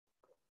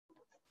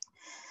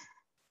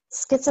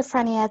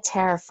Schizophrenia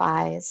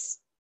terrifies.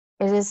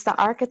 It is the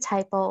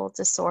archetypal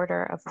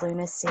disorder of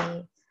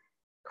lunacy.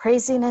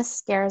 Craziness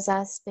scares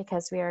us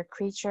because we are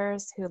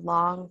creatures who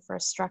long for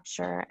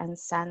structure and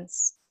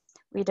sense.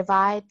 We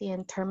divide the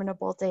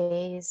interminable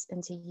days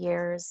into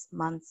years,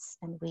 months,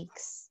 and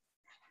weeks.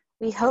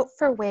 We hope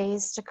for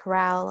ways to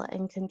corral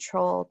and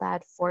control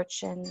bad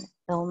fortune,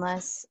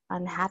 illness,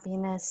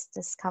 unhappiness,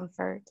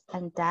 discomfort,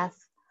 and death,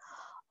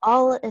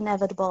 all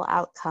inevitable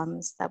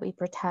outcomes that we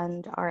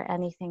pretend are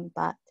anything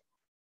but.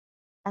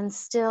 And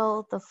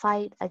still, the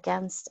fight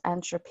against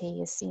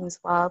entropy seems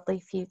wildly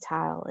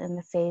futile in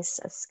the face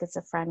of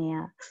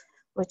schizophrenia,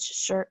 which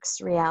shirks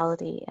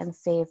reality in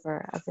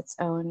favor of its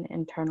own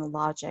internal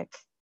logic.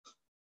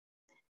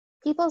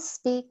 People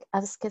speak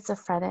of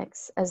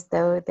schizophrenics as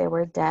though they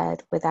were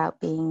dead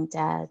without being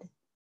dead,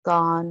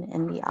 gone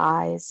in the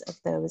eyes of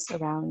those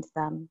around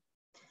them.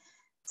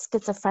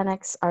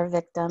 Schizophrenics are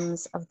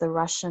victims of the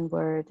Russian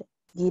word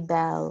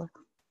gibel,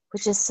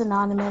 which is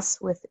synonymous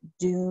with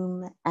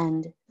doom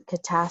and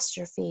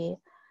catastrophe,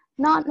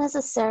 not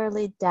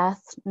necessarily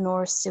death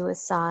nor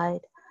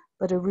suicide,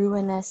 but a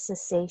ruinous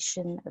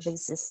cessation of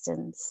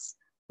existence.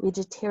 We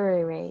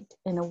deteriorate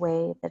in a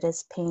way that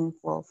is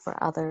painful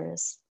for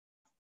others.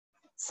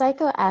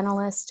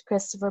 Psychoanalyst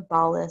Christopher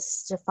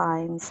Bollas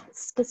defines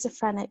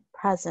schizophrenic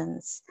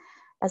presence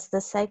as the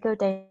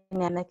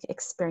psychodynamic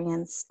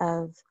experience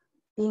of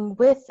being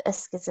with a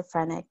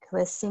schizophrenic who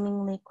has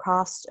seemingly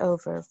crossed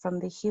over from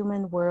the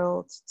human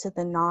world to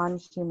the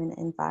non-human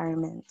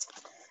environment,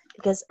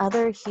 because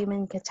other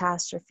human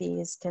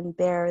catastrophes can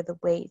bear the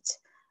weight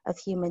of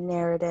human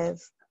narrative,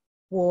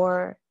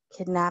 war,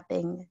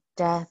 kidnapping,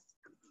 death,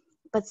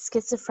 but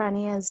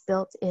schizophrenia's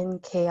built-in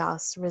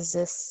chaos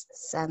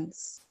resists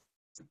sense.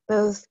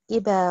 Both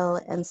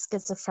gibel and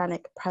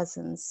schizophrenic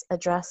presence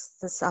address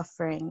the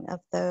suffering of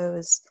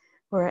those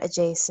who are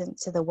adjacent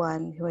to the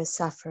one who is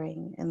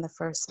suffering in the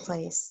first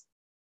place.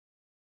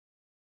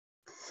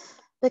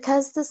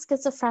 Because the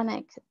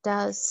schizophrenic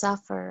does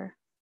suffer,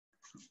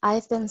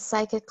 I've been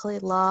psychically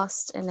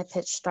lost in a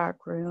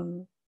pitch-dark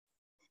room.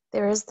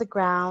 There is the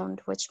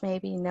ground, which may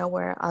be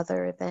nowhere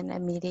other than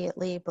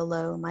immediately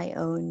below my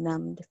own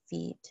numbed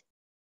feet.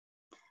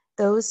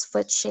 Those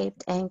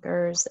foot-shaped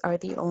anchors are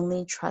the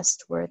only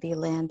trustworthy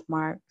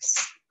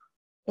landmarks.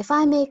 If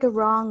I make a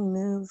wrong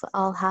move,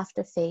 I'll have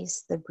to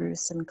face the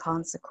gruesome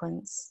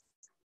consequence.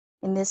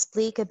 In this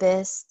bleak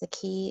abyss, the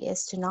key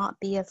is to not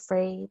be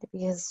afraid,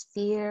 because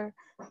fear,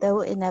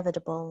 though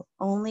inevitable,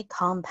 only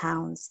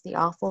compounds the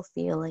awful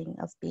feeling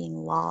of being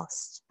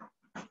lost.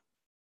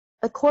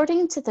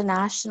 According to the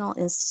National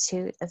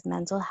Institute of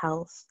Mental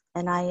Health,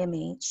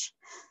 NIMH,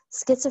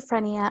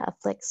 schizophrenia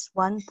afflicts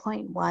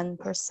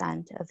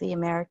 1.1% of the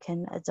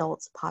American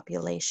adult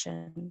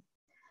population.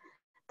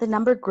 The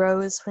number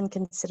grows when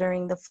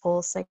considering the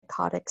full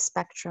psychotic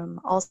spectrum,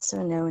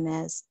 also known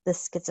as the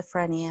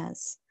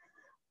schizophrenias.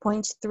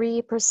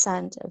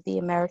 0.3% of the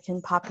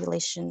American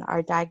population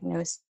are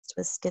diagnosed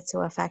with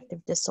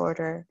schizoaffective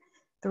disorder.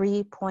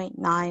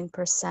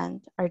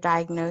 3.9% are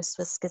diagnosed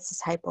with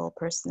schizotypal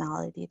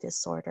personality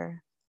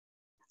disorder.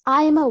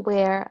 I am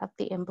aware of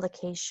the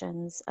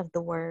implications of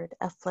the word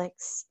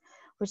afflicts,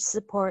 which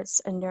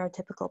supports a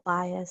neurotypical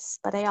bias,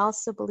 but I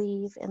also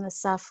believe in the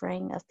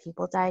suffering of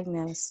people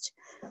diagnosed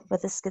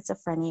with the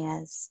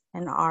schizophrenias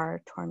and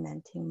our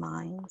tormenting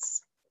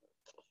minds.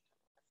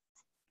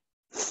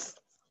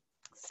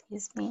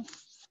 Excuse me.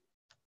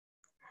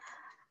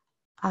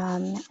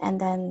 And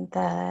then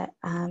the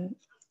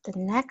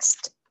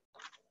next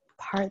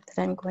part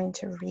that I'm going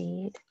to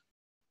read,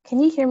 can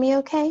you hear me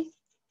okay?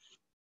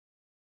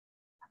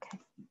 Okay.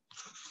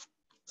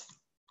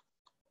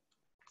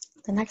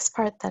 The next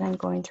part that I'm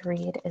going to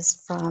read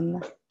is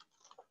from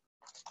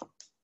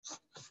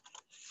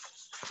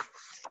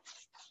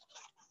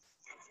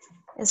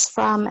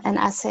an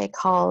essay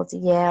called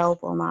Yale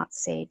Will Not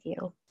Save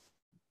You.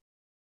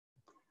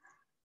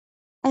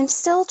 I'm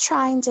still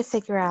trying to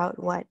figure out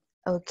what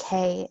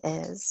okay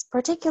is,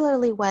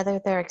 particularly whether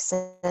there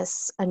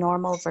exists a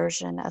normal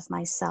version of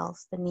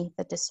myself beneath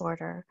the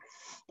disorder,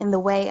 in the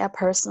way a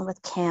person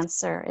with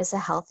cancer is a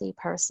healthy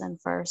person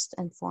first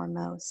and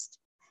foremost.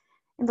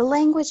 In the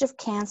language of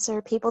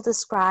cancer, people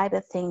describe a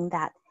thing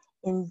that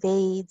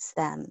invades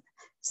them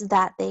so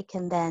that they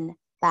can then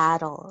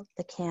battle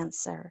the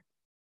cancer.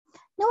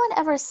 No one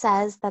ever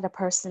says that a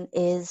person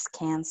is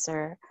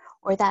cancer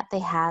or that they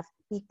have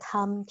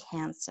become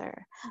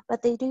cancer,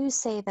 but they do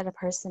say that a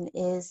person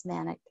is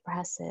manic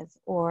depressive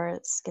or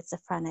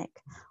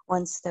schizophrenic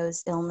once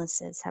those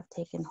illnesses have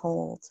taken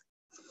hold.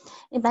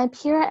 In my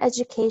peer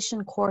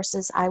education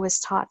courses, I was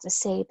taught to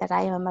say that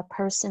I am a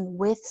person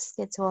with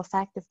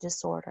schizoaffective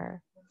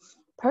disorder.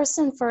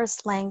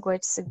 Person-first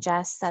language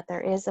suggests that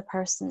there is a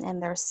person in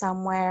there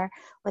somewhere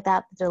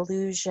without the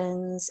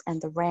delusions and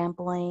the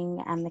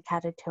rambling and the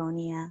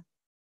catatonia.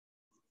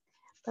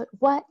 But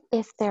what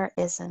if there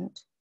isn't?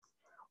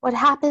 What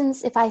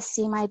happens if I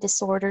see my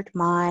disordered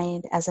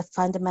mind as a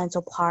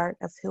fundamental part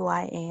of who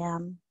I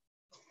am?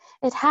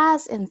 It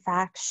has, in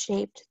fact,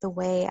 shaped the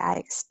way I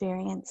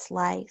experience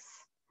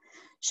life.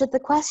 Should the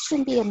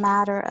question be a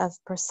matter of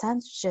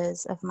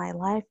percentages of my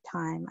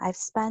lifetime, I've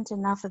spent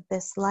enough of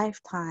this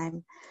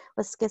lifetime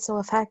with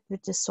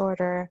schizoaffective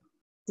disorder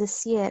to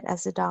see it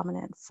as a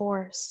dominant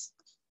force.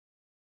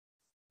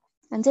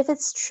 And if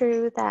it's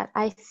true that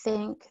I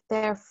think,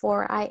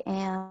 therefore I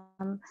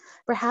am,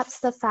 perhaps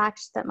the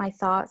fact that my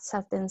thoughts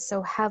have been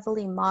so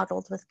heavily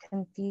modeled with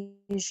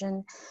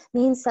confusion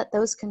means that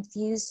those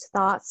confused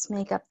thoughts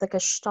make up the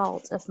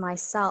gestalt of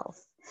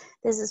myself.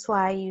 This is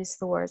why I use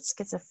the word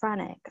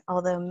schizophrenic,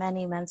 although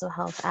many mental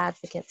health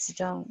advocates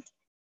don't.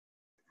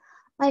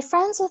 My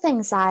friends with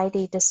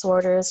anxiety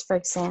disorders, for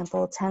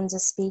example, tend to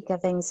speak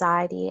of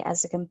anxiety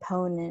as a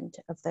component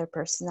of their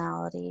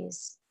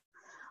personalities.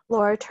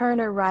 Laura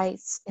Turner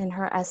writes in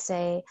her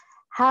essay,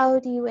 How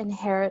Do You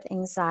Inherit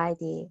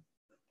Anxiety?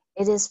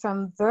 It is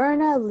from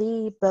Verna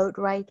Lee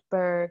Boatwright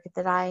Berg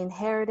that I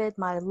inherited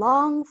my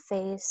long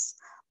face,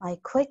 my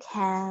quick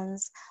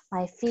hands,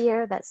 my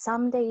fear that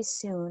someday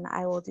soon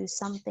I will do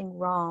something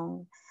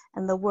wrong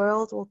and the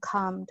world will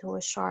come to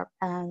a sharp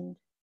end.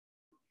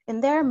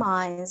 In their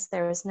minds,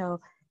 there is no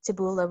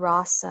tabula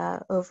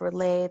rasa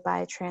overlaid by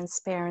a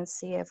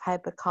transparency of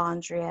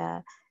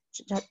hypochondria,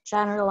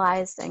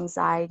 generalized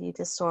anxiety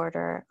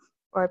disorder,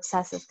 or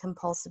obsessive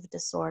compulsive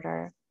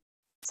disorder.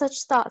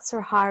 Such thoughts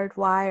are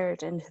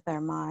hardwired into their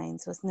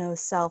minds with no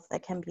self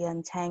that can be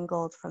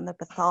untangled from the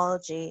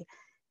pathology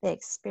they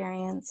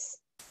experience.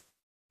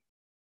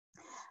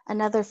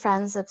 Another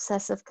friend's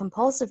obsessive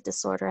compulsive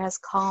disorder has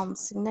calmed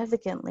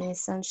significantly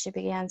since she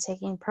began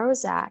taking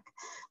Prozac,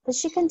 but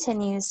she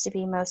continues to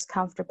be most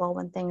comfortable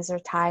when things are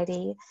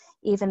tidy,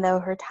 even though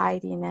her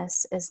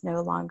tidiness is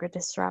no longer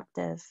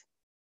disruptive.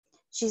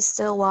 She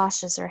still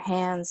washes her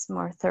hands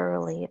more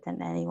thoroughly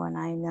than anyone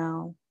I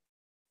know.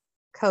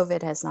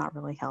 COVID has not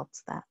really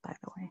helped that, by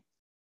the way.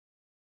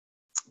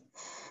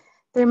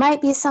 There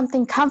might be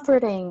something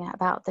comforting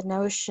about the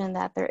notion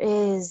that there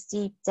is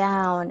deep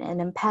down an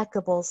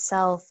impeccable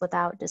self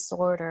without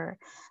disorder,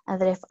 and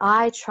that if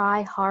I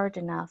try hard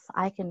enough,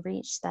 I can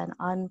reach that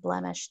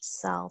unblemished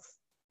self.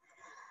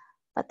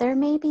 But there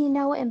may be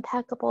no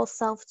impeccable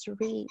self to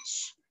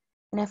reach,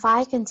 and if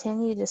I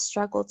continue to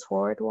struggle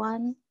toward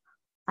one,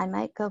 I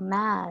might go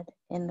mad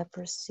in the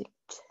pursuit.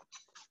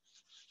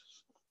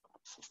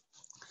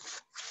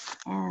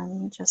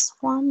 And just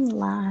one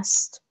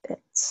last bit.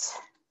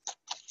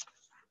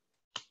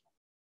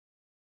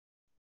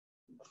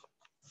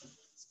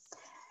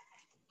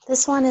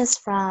 This one is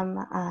from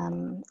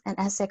an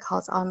essay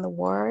called On the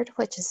Ward,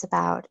 which is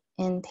about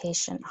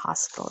inpatient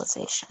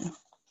hospitalization.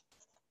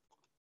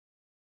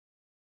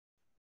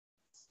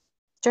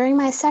 During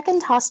my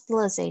second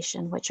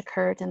hospitalization, which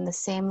occurred in the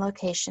same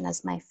location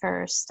as my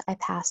first, I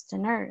passed a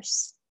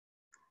nurse.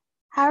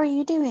 "How are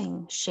you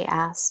doing?" she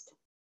asked.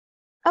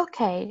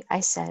 "Okay,"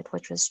 I said,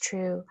 which was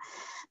true.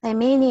 My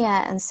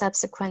mania and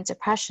subsequent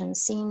depression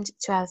seemed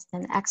to have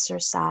been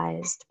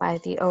exorcised by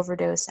the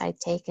overdose I'd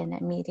taken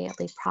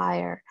immediately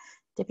prior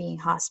to being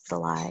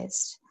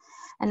hospitalized.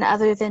 And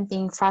other than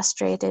being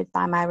frustrated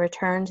by my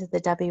return to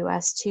the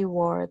WS2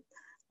 ward,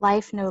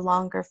 life no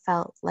longer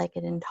felt like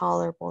an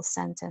intolerable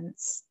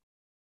sentence.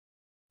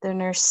 The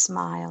nurse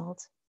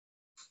smiled.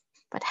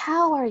 "But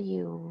how are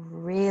you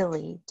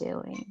really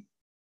doing?"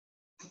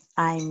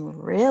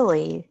 "I'm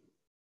really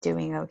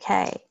doing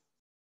okay."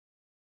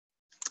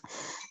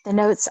 The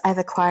notes I've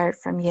acquired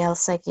from Yale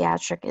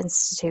Psychiatric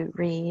Institute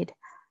read,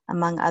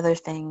 among other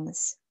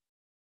things,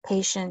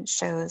 patient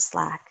shows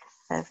lack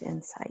of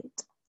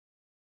insight.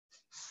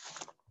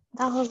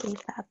 I'll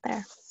leave that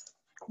there.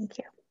 Thank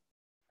you.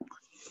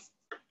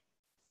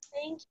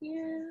 Thank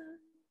you.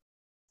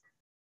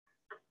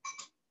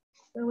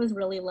 It was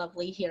really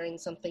lovely hearing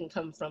something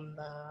come from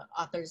the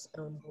author's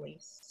own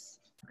voice,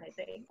 I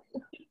think.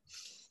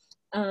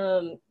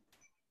 All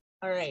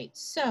right,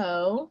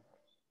 so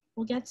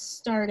we'll get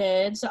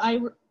started. So I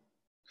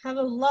have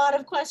a lot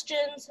of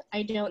questions.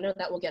 I don't know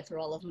that we'll get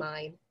through all of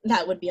mine.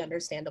 That would be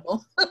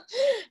understandable.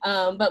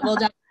 But we'll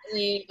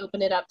definitely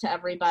open it up to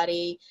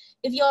everybody.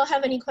 If you all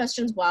have any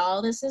questions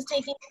while this is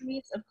taking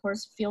place, of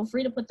course, feel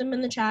free to put them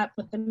in the chat,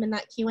 put them in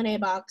that Q&A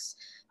box,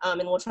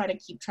 and we'll try to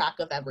keep track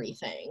of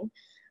everything.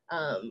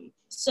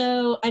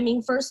 So, I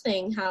mean, first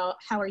thing, how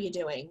are you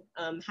doing?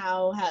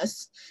 How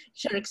has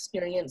your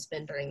experience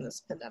been during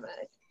this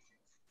pandemic?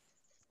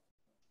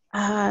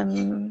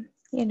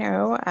 You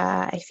know,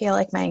 I feel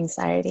like my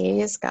anxiety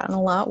has gotten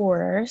a lot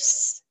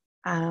worse.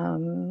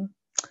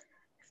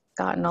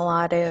 Gotten a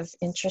lot of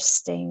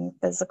interesting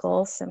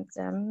physical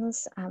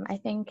symptoms. I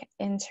think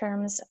in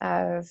terms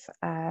of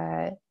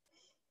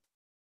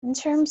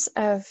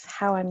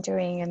how I'm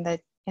doing in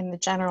the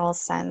general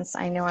sense,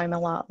 I know I'm a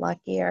lot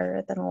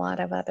luckier than a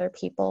lot of other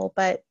people.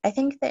 But I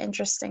think the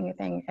interesting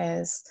thing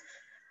is,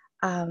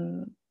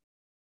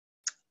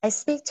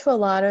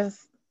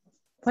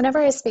 whenever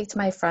I speak to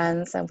my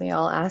friends and we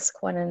all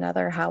ask one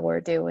another how we're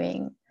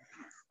doing,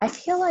 I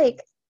feel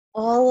like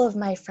all of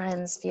my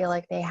friends feel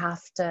like they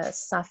have to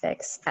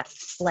suffix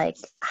like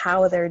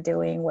how they're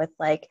doing with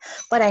like,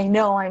 but I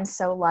know I'm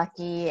so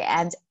lucky,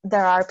 and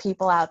there are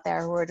people out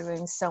there who are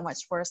doing so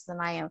much worse than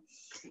I am,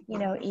 you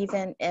know,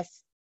 even if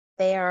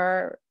they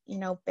are, you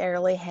know,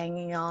 barely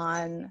hanging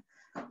on,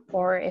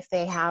 or if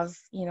they have,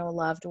 you know,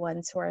 loved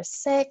ones who are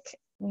sick.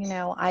 You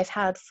know, I've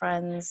had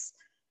friends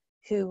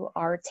who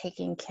are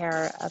taking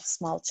care of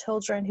small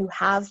children who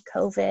have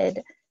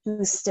COVID,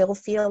 who still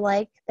feel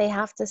like they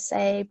have to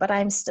say, but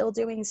I'm still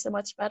doing so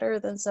much better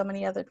than so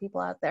many other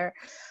people out there.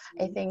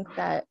 I think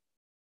that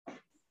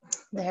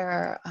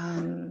there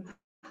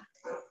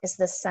is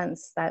this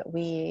sense that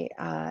we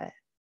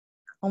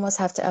almost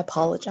have to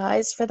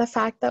apologize for the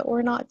fact that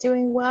we're not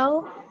doing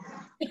well.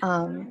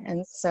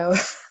 And so,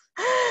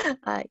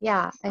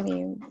 yeah, I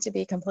mean, to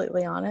be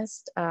completely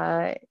honest,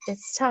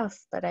 it's tough,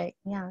 but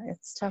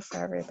it's tough for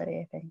everybody,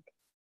 I think.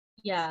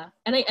 Yeah,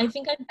 and I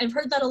think I've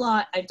heard that a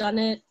lot. I've done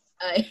it.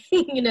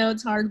 You know,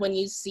 it's hard when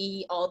you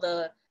see all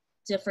the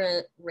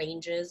different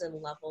ranges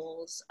and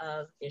levels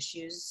of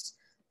issues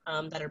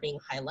that are being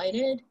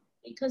highlighted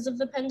because of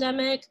the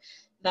pandemic,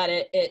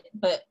 that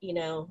but, you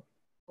know,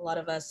 a lot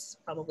of us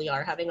probably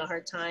are having a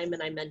hard time.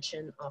 And I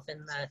mention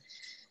often that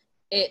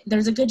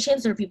there's a good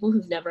chance there are people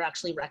who've never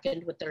actually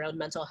reckoned with their own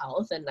mental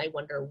health. And I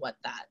wonder what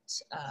that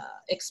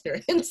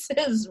experience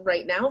is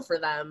right now for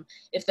them,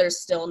 if they're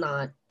still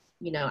not,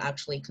 you know,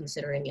 actually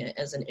considering it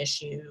as an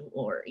issue,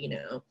 or, you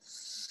know,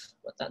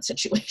 what that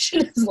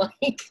situation is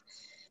like.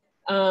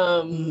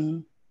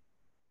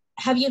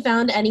 Have you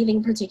found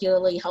anything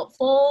particularly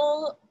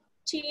helpful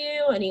to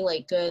you? Any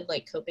like good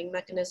like coping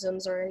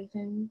mechanisms or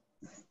anything?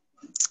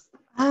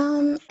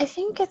 I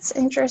think it's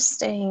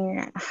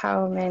interesting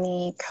how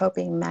many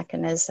coping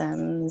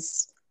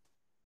mechanisms,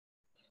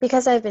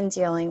 because I've been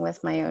dealing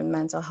with my own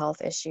mental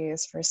health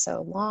issues for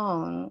so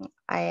long,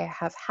 I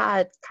have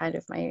had kind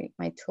of my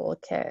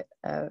toolkit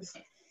of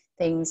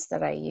things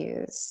that I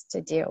use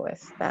to deal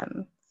with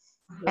them.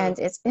 And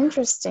it's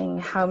interesting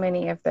how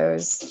many of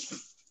those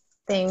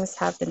things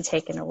have been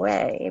taken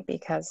away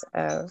because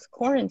of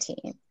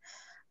quarantine.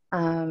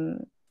 You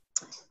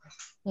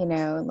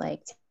know,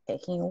 like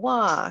taking a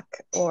walk,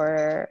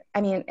 or, I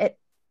mean,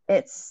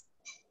 it's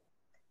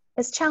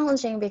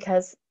challenging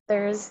because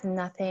there's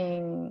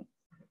nothing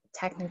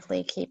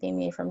technically keeping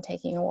me from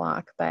taking a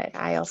walk, but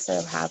I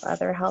also have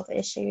other health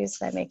issues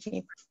that make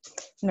me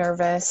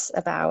nervous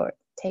about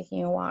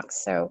taking a walk.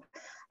 So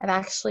I've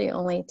actually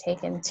only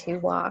taken 2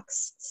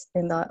 walks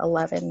in the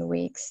 11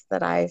 weeks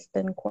that I've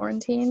been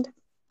quarantined.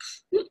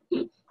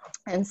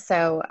 And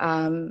so,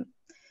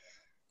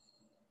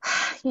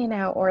 you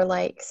know, or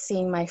like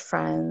seeing my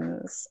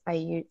friends,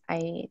 I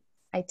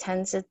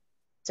tend to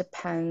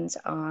depend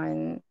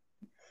on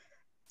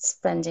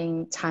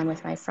spending time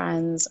with my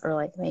friends, or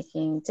like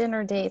making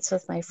dinner dates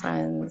with my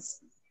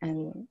friends,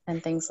 and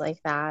things like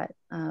that,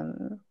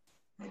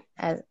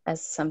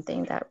 as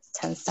something that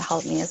tends to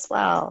help me as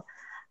well.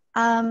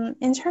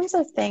 In terms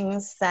of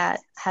things that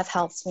have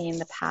helped me in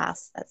the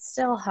past that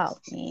still help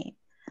me,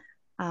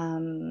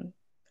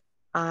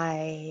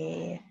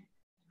 I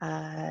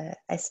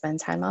spend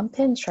time on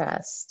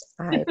Pinterest.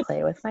 I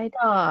play with my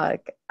dog.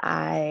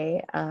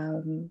 I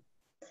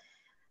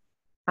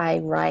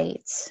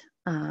write.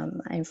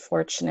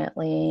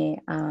 Unfortunately,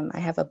 I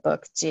have a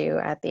book due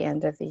at the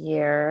end of the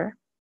year,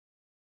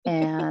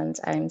 and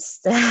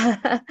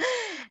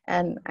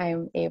and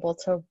I'm able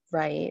to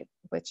write,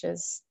 which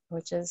is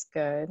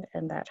good,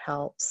 and that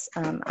helps.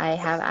 I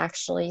have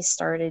actually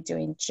started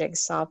doing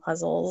jigsaw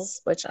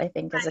puzzles, which I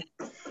think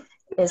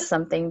is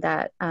something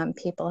that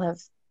people have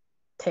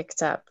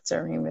picked up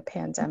during the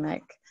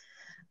pandemic,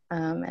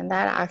 and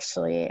that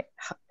actually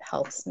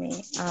helps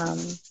me.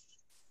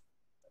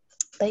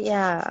 But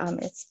yeah,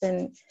 it's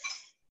been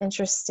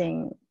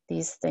interesting,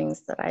 these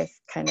things that I've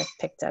kind of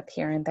picked up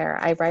here and there.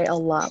 I write a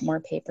lot more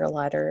paper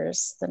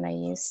letters than I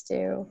used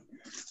to.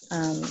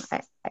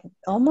 I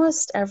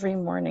almost every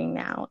morning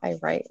now, I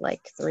write like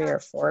 3 or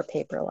 4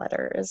 paper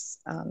letters.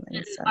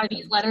 And are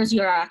these letters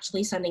you're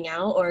actually sending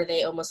out, or are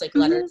they almost like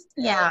letters?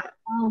 Yeah.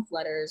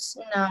 Letters.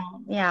 No,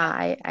 yeah,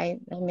 I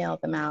mail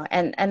them out,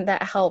 and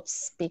that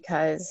helps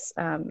because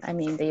I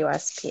mean, the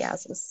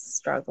USPS is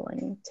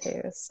struggling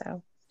too,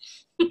 so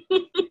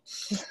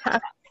yeah.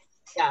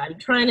 Yeah, I'm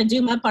trying to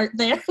do my part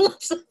there.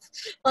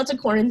 Lots of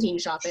quarantine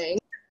shopping.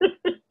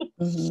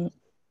 Mm-hmm.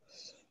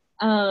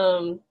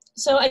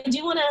 So I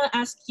do want to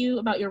ask you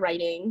about your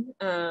writing,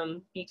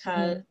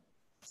 because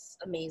it's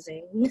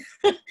amazing.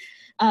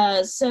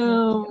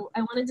 So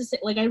I wanted to say,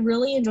 like, I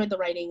really enjoyed the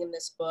writing in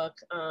this book.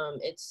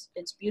 It's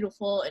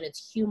beautiful, and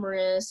it's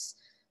humorous.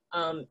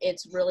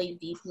 It's really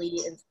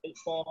deeply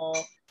insightful,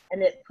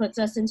 and it puts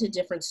us into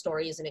different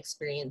stories and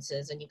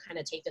experiences, and you kind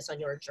of take us on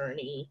your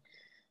journey.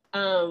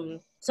 So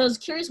I was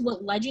curious,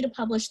 what led you to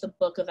publish the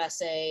book of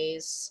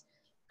essays?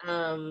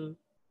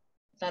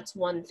 That's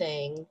one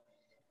thing.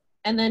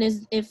 And then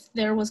if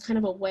there was kind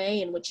of a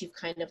way in which you've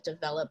kind of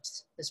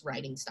developed this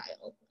writing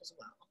style as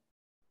well.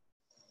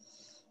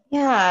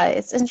 Yeah,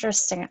 it's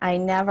interesting. I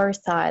never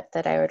thought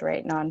that I would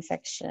write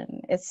nonfiction.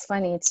 It's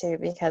funny too,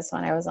 because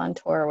when I was on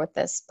tour with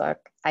this book,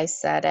 I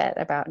said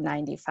at about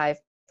 95%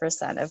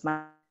 of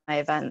my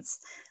events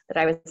that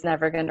I was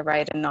never going to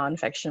write a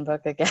nonfiction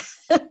book again.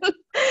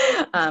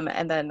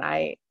 And then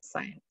I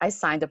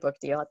signed a book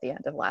deal at the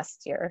end of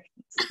last year.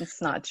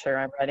 It's not sure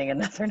I'm writing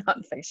another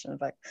nonfiction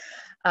book.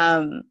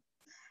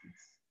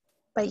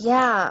 But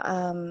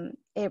yeah,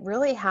 it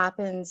really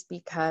happens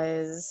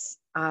because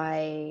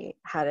I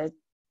had a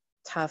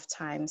tough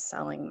time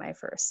selling my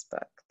first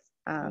book.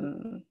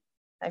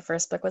 My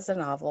first book was a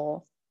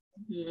novel,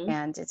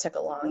 and it took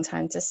a long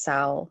time to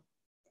sell.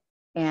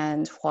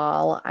 And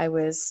while I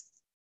was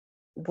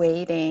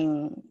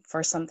waiting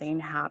for something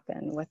to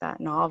happen with that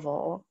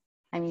novel,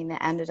 I mean, it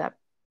ended up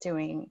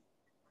doing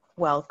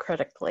well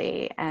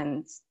critically,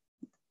 and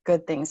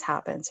good things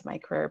happened to my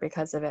career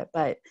because of it,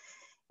 but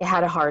it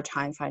had a hard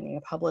time finding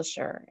a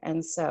publisher.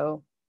 And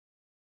so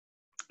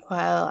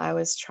while I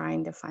was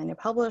trying to find a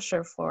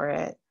publisher for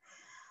it,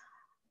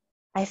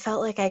 I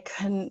felt like I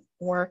couldn't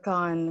work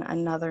on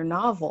another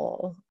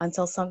novel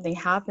until something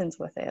happens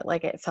with it.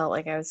 Like it felt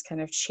like I was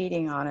kind of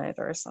cheating on it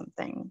or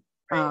something.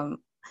 Right.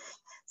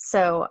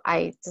 So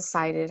I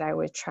decided I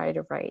would try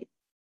to write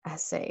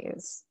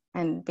essays.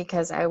 And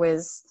because I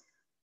was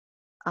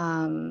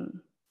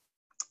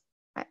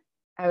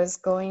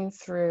going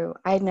through,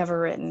 I'd never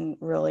written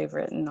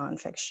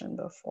nonfiction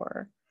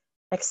before,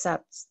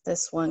 except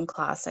this one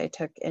class I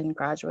took in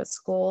graduate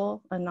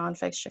school, a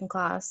nonfiction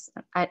class.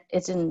 I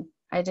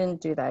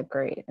didn't do that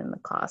great in the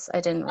class.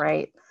 I didn't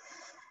write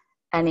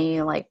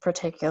any like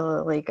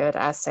particularly good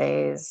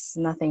essays,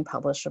 nothing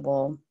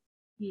publishable.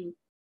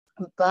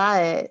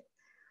 But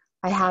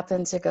I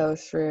happened to go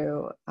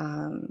through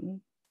the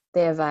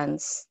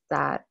events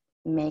that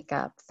make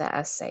up the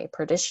essay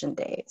Perdition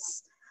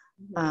Days.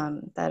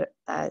 That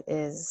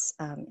is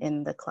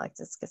in the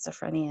collected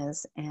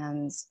Schizophrenias.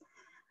 And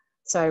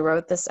so I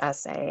wrote this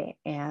essay,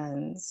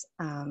 and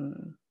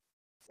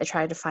I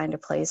tried to find a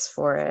place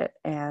for it,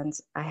 and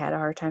I had a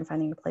hard time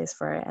finding a place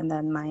for it. And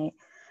then my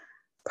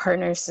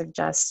partner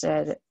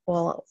suggested,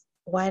 well,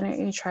 why don't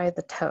you try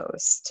the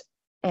Toast?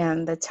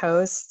 And the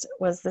Toast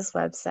was this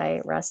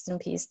website, Rest in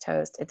Peace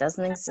Toast. It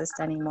doesn't exist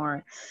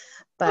anymore,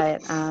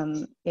 but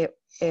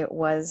it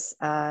was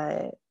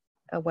a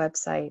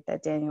website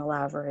that Daniel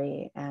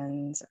Lavery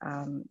and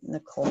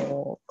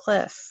Nicole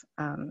Cliff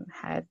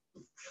had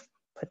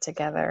put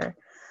together.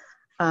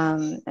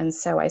 And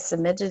so I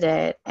submitted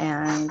it,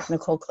 and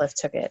Nicole Cliff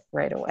took it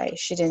right away.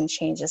 She didn't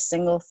change a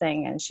single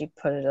thing, and she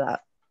put it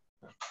up.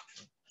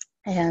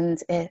 And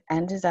it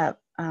ended up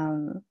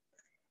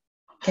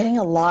getting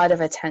a lot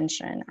of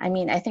attention. I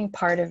mean, I think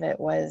part of it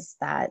was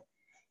that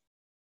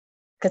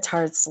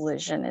Guittard's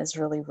Solution is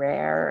really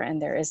rare,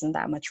 and there isn't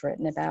that much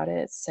written about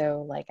it.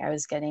 So like I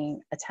was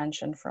getting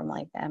attention from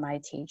like the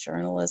MIT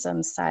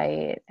journalism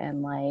site,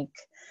 and like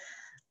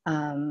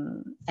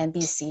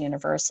NBC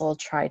Universal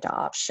tried to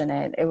option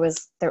it.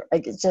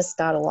 It just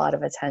got a lot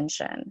of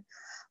attention.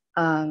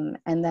 And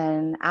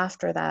then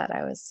after that,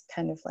 I was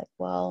kind of like,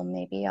 well,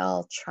 maybe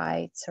I'll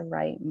try to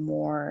write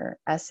more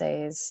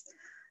essays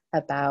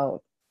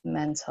about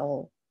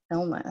mental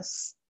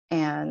illness.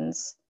 And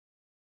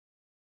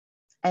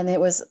it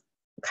was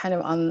kind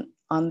of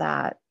on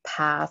that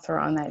path, or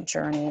on that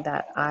journey,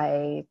 that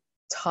I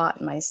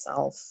taught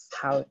myself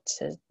how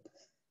to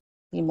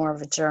be more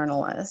of a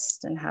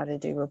journalist, and how to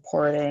do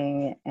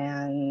reporting,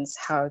 and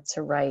how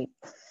to write.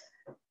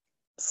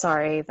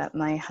 Sorry that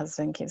my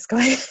husband keeps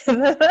going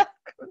back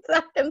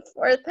and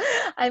forth.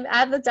 I'm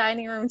at the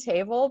dining room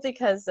table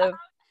because of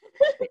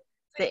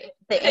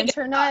the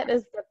internet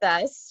is the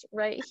best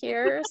right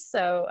here.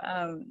 So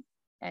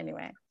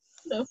anyway.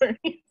 No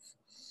worries.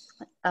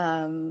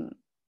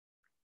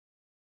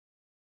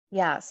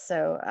 Yeah,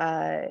 so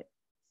I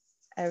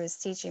was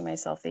teaching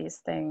myself these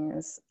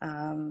things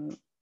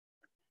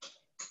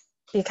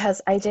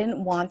because I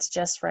didn't want to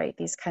just write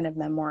these kind of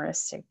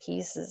memoiristic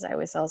pieces. I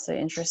was also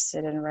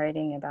interested in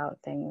writing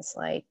about things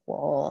like,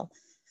 well,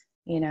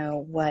 you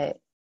know, what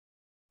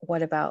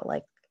about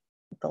like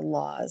the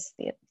laws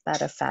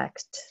that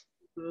affect,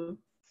 you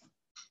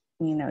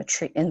know,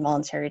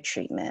 involuntary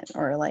treatment,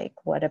 or like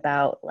what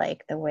about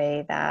like the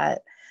way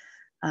that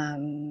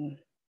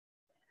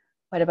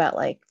what about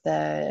like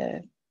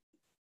the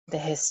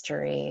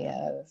history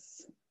of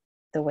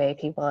the way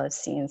people have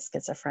seen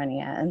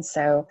schizophrenia. And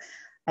so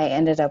I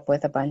ended up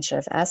with a bunch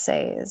of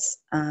essays,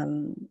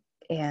 and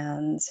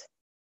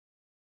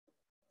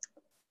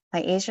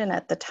my agent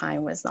at the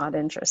time was not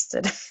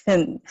interested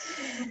in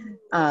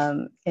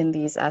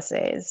these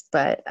essays.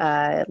 But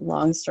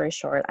long story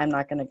short, I'm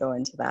not going to go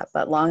into that.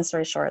 But long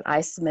story short,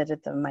 I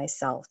submitted them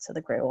myself to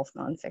the Grey Wolf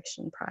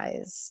Nonfiction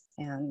Prize,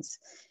 and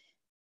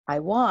I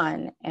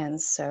won. And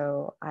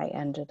so I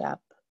ended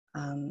up,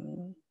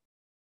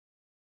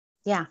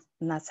 yeah,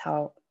 and that's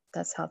how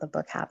the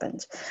book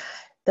happened.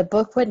 The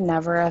book would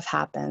never have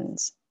happened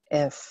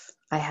if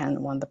I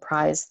hadn't won the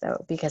prize,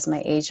 though, because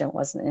my agent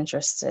wasn't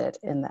interested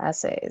in the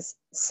essays.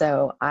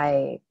 So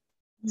I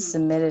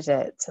submitted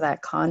it to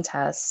that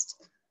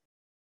contest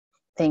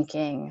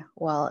thinking,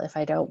 well, if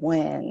I don't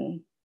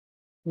win,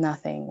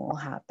 nothing will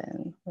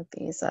happen with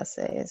these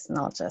essays, and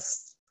I'll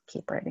just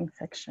keep writing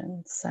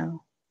fiction.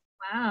 So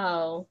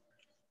Wow,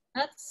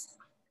 that's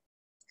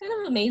kind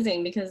of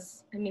amazing,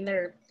 because I mean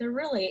they're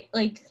really,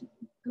 like,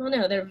 I don't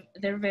know,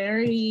 they're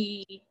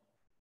very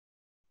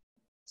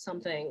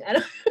something. I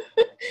don't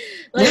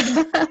like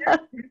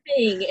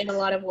thing in a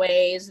lot of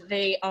ways.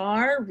 They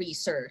are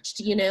researched,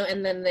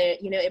 and then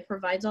it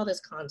provides all this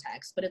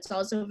context, but it's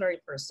also very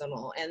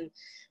personal, and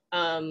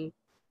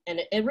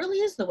it really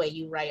is the way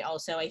you write.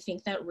 Also, I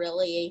think that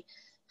really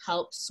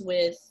helps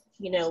with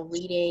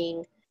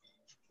reading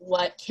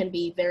what can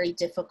be very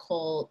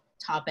difficult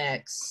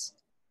topics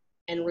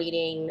and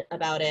reading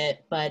about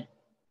it, but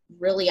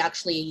really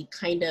actually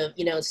kind of,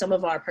 some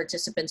of our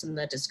participants in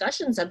the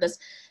discussions of this,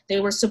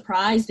 they were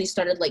surprised. They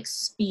started like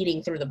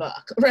speeding through the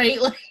book,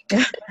 right? Like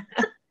that's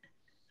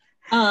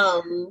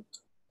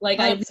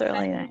I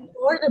really nice.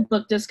 for the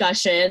book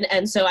discussion,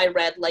 and so I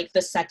read like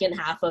the second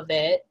half of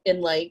it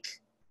in like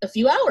a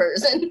few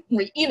hours, and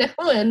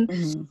and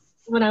Mm-hmm.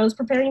 when I was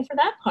preparing for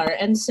that part.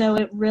 And so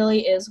it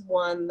really is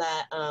one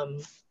that I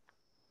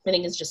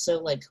think is just so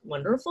like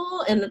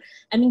wonderful. And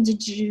I mean,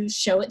 did you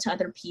show it to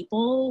other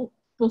people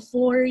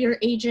before your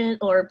agent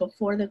or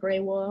before the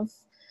Grey Wolf?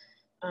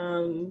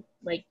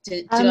 Like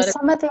do other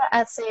Some of the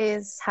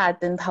essays had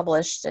been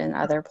published in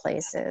other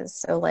places.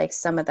 So like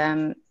some of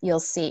them you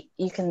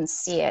can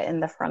see it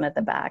in the front of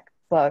the back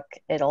book.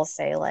 It'll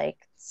say like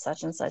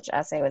such and such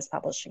essay was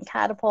published in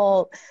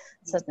Catapult,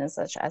 such and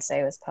such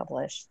essay was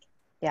published,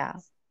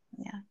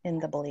 in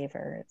The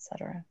Believer,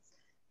 etc.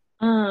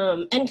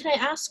 and can I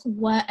ask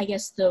what, I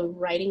guess, the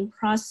writing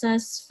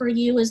process for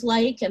you is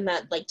like, and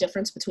that like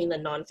difference between the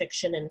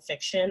nonfiction and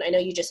fiction? I know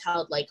you just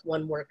held like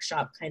one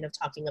workshop kind of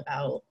talking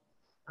about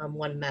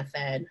one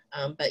method,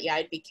 but yeah,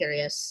 I'd be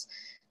curious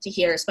to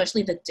hear,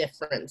 especially the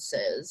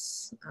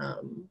differences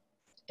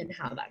in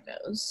how that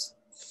goes.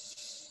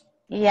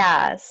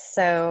 Yeah,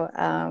 so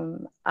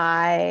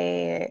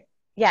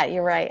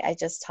you're right. I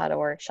just taught a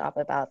workshop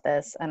about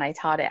this, and I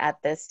taught it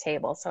at this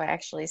table. So I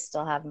actually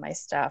still have my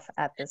stuff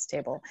at this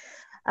table.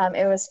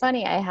 It was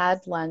funny. I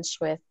had lunch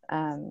with,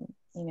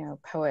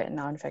 poet and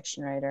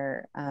nonfiction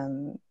writer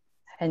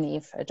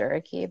Hanif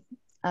Abdurraqib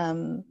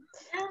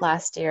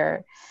last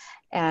year,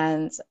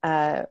 and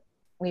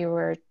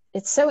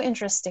it's so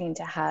interesting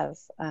to have.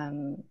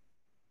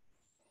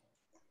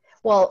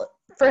 Well,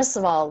 first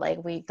of all,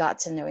 like we got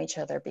to know each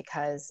other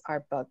because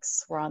our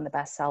books were on the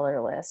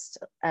bestseller list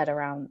at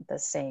around the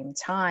same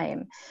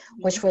time,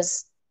 which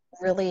was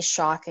really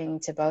shocking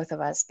to both of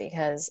us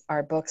because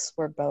our books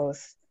were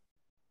both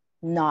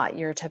not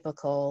your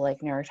typical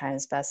like New York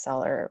Times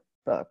bestseller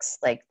books.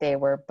 Like they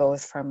were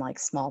both from like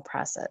small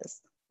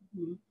presses.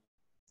 Mm-hmm.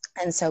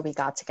 And so we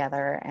got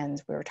together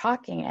and we were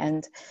talking,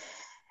 and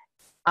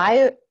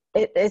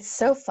it's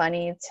so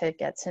funny to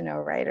get to know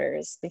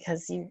writers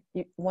because you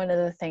one of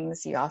the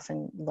things you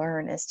often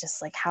learn is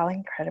just like how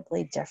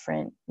incredibly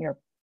different your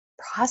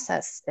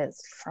process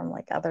is from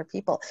like other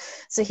people.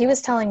 So he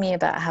was telling me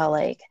about how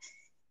like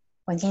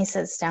when he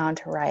sits down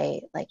to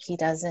write, like he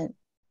doesn't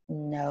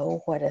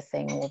know what a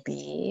thing will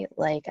be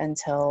like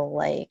until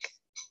like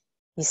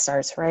he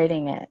starts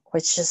writing it,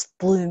 which just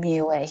blew me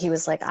away. He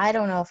was like, I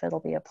don't know if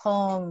it'll be a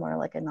poem or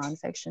like a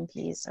nonfiction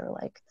piece or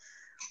like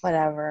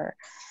whatever.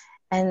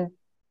 And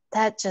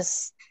that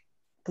just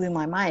blew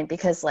my mind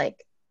because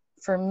like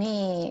for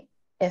me,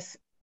 if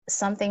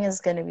something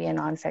is going to be a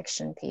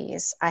nonfiction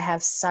piece, I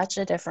have such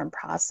a different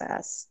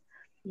process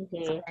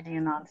for writing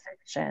a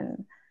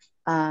nonfiction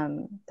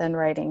than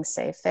writing,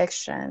 say,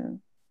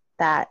 fiction,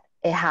 that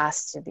I have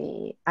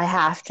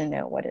to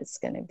know what it's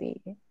going to be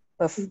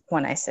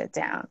when I sit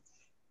down.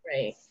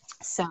 Right.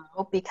 So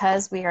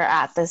because we are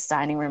at this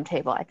dining room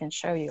table, I can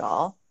show you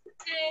all.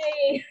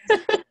 Hey.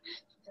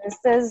 This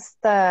is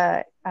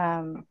the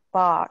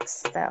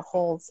box that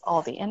holds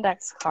all the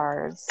index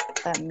cards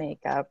that make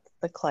up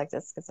the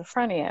collected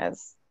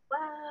schizophrenias.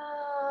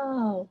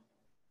 Wow.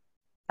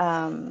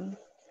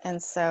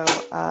 And so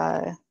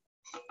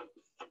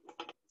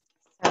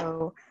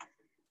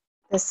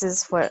this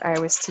is what I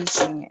was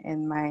teaching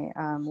in my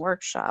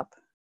workshop,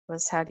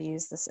 was how to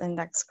use this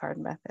index card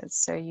method.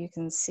 So you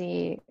can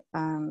see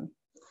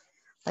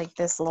like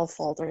this little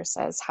folder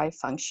says high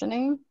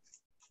functioning.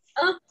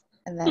 Oh.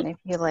 And then if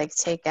you like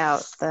take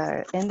out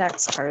the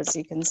index cards,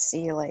 you can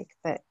see like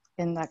the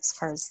index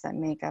cards that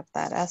make up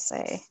that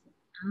essay.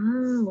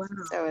 Oh, wow.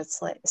 So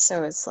it's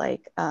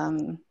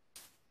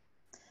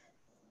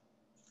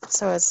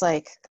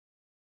like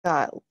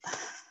got,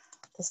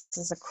 this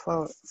is a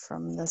quote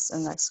from this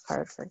index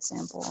card, for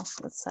example.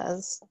 It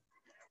says,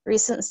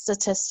 recent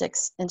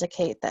statistics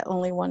indicate that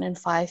only 1 in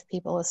 5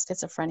 people with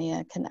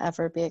schizophrenia can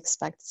ever be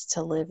expected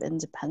to live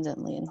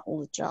independently and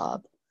hold a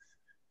job.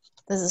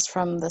 This is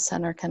from The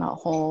Center Cannot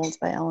Hold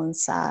by Ellen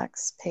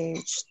Sachs,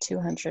 page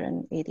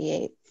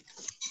 288.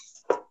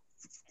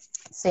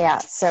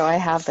 So I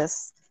have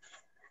this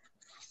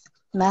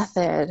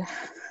method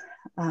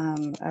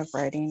of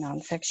writing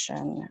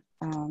nonfiction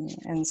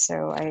And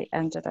so I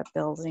ended up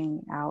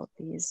building out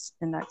these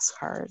index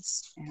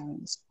cards,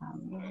 and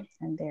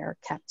they are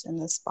kept in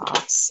this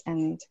box.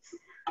 And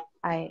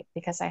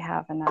because I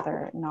have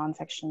another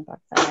nonfiction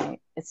book that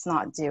it's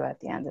not due at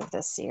the end of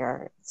this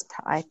year.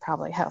 I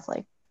probably have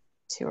like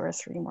 2 or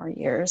 3 more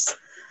years.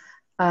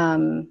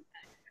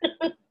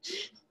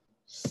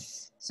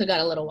 So got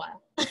a little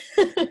while.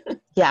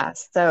 Yeah.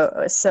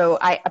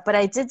 But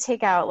I did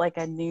take out like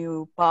a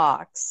new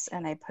box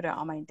and I put it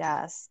on my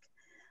desk.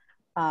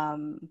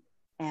 And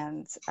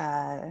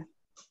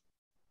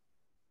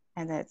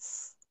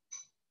it's,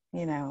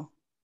 you know,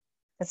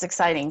 it's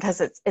exciting because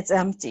it's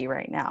empty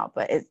right now,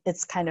 but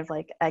it's kind of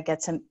like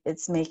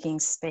it's making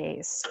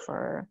space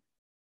for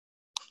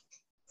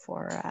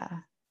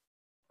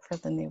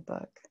the new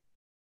book.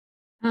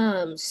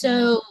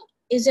 So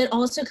is it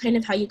also kind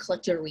of how you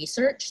collect your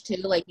research too?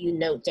 Like you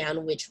note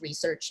down which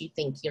research you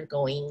think you're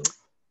going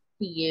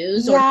to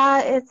use?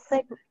 Yeah, it's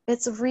like,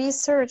 it's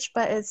research,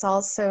 but it's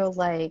also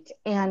like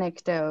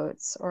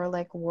anecdotes or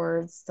like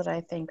words that I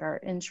think are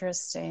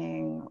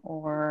interesting,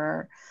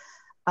 or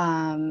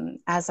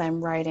as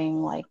I'm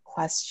writing, like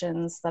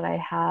questions that I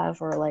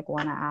have or like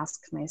want to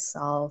ask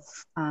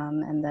myself.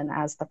 And then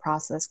as the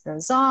process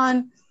goes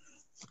on,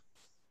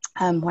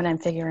 when I'm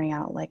figuring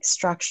out like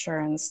structure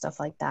and stuff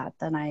like that,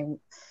 then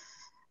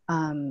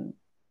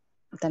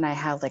I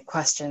have like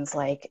questions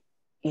like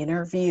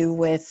interview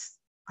with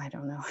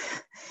abortionist ?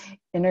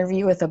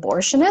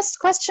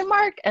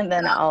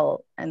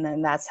 And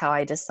then that's how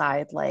I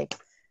decide like,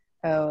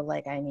 oh,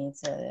 like I need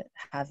to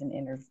have an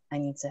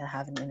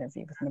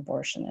interview with an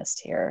abortionist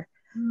here.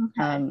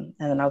 Okay. And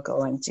then I'll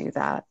go and do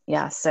that.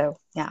 Yeah. So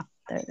yeah,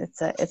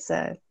 it's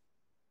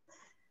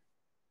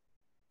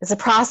a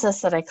process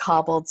that I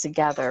cobbled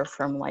together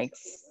from like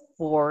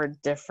 4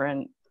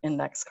 different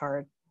index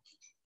card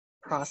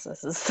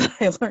processes that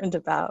I learned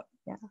about.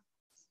 Yeah.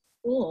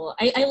 Cool.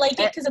 I like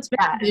it because it's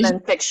very and then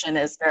fiction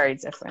is very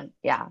different.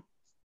 Yeah.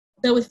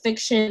 So with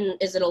fiction,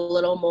 is it a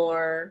little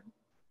more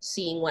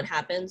seeing what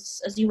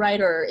happens as you write,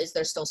 or is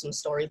there still some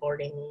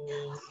storyboarding?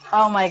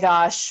 Oh my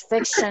gosh,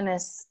 fiction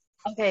is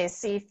okay.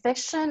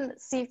 Fiction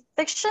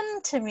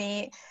to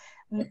me,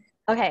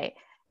 okay,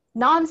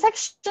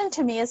 nonfiction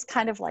to me is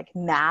kind of like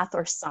math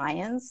or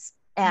science,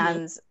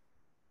 and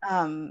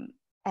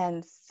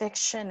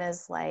fiction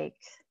is like,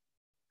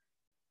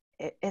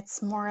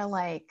 it's more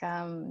like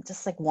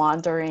just like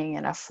wandering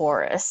in a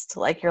forest.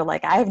 Like you're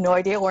like, I have no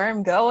idea where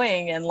I'm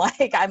going, and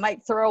like I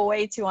might throw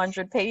away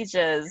 200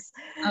 pages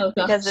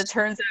because it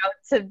turns out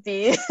to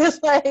be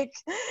like,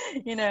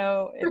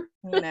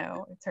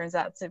 it turns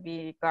out to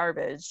be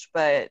garbage.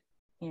 But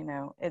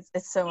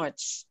it's so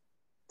much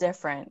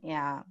different.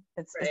 Yeah,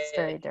 it's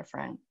very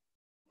different.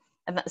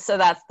 And so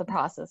that's the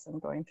process I'm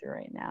going through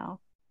right now.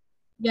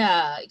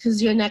 Yeah,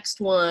 because your next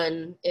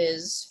one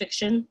is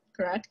fiction,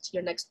 correct?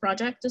 Your next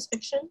project is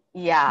fiction?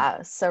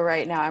 Yeah, so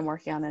right now I'm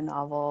working on a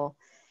novel,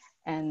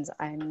 and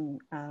I'm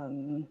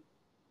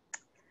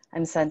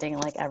sending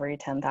like every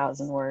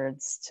 10,000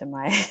 words to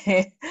my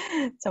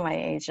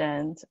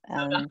agent,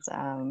 and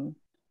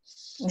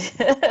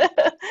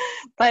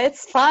but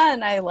it's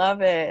fun. I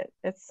love it.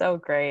 It's so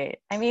great.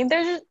 I mean,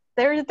 they're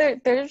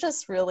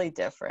just really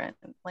different.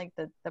 Like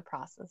the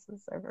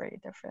processes are very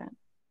different.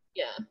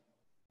 Yeah.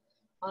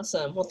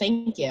 Awesome. Well,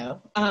 thank you.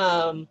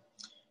 All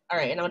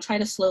right, and I'll try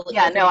to slowly.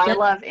 Yeah, no, I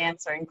love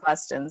answering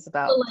questions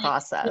about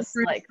process.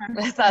 Like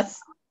that's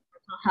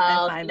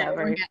how I find that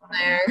very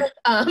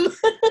fun.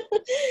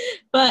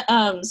 But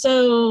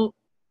so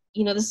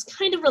this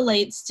kind of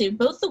relates to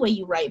both the way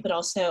you write, but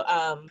also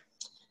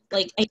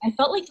like I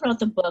felt like throughout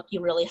the book you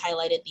really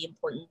highlighted the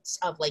importance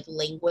of like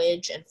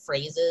language and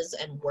phrases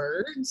and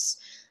words,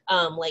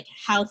 like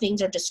how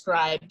things are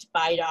described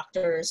by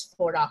doctors,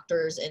 for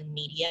doctors, and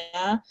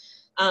media.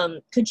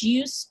 Could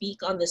you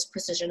speak on this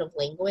precision of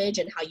language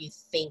and how you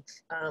think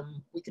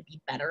we could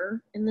be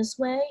better in this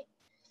way?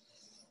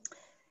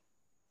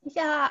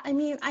 Yeah, I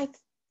mean, I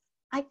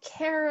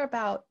care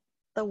about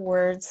the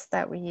words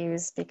that we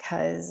use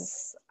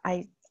because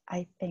I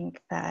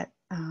think that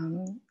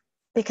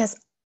because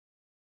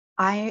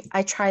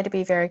I try to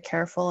be very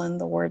careful in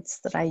the words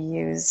that I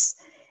use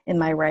in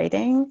my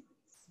writing,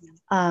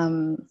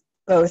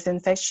 both in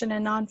fiction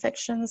and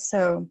nonfiction.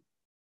 So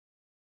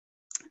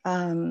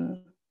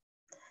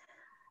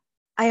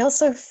I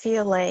also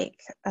feel like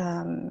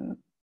in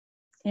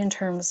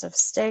terms of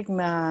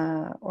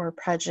stigma or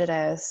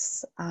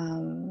prejudice,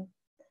 in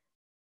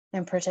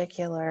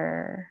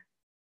particular,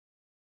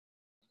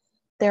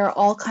 there are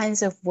all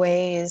kinds of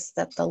ways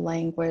that the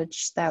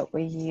language that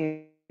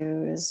we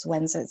use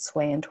wends its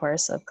way into our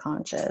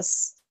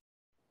subconscious.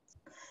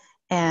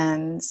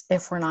 And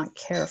if we're not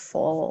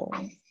careful,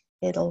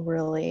 it'll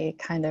really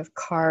kind of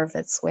carve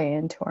its way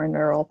into our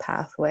neural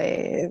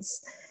pathways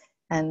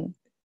and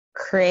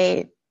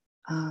create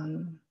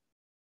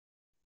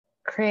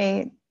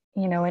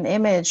an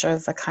image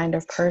of the kind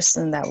of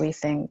person that we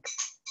think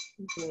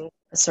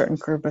a certain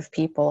group of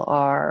people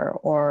are,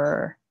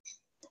 or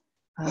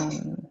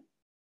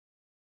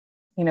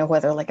you know,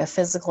 whether like a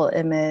physical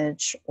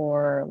image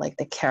or like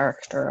the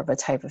character of a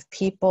type of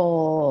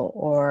people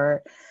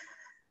or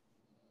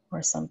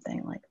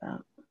something like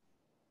that.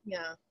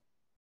 Yeah.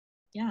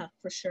 Yeah,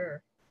 for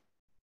sure.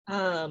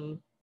 And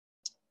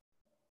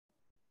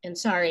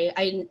sorry,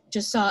 I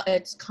just saw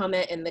a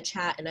comment in the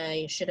chat and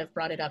I should have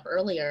brought it up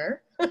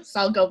earlier.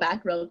 So I'll go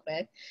back real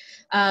quick.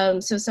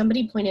 So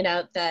somebody pointed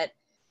out that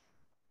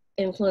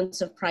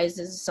influence of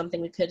prizes is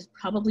something we could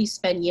probably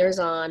spend years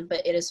on,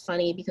 but it is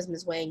funny because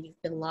Ms. Wang, you've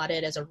been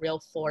lauded as a real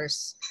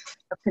force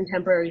of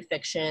contemporary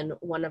fiction,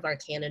 one of our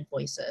canon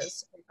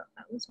voices. I thought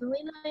that was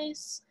really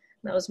nice.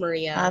 That was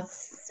Maria.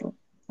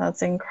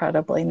 That's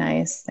incredibly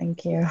nice.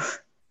 Thank you.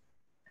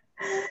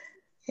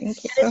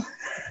 Thank you.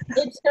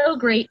 It's so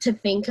great to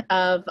think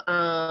of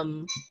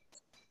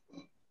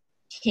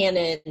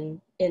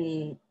canon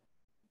in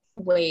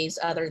ways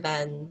other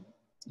than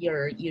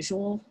your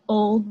usual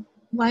old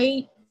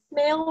white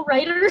male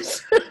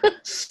writers.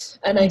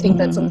 And I think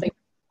that's something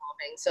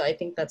evolving. So I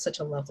think that's such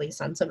a lovely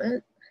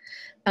sentiment.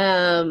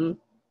 And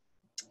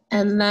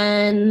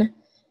then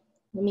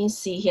let me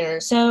see here.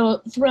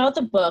 So throughout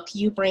the book,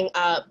 you bring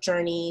up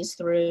journeys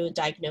through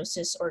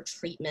diagnosis or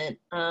treatment.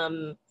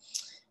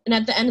 And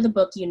at the end of the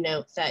book, you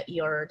note that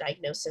your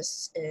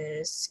diagnosis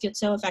is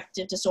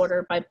schizoaffective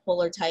disorder,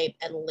 bipolar type,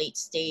 and late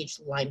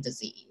stage Lyme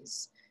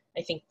disease.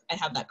 I think I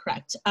have that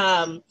correct.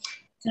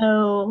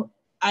 So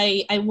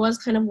I was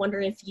kind of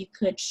wondering if you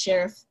could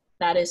share if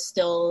that is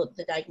still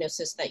the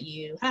diagnosis that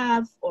you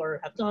have or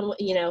have gone,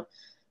 you know.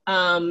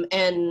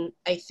 And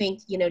I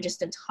think, you know,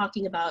 just in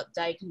talking about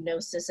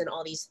diagnosis and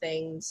all these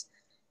things,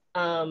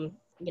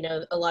 you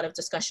know, a lot of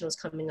discussion was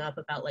coming up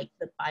about like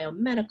the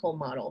biomedical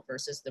model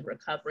versus the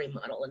recovery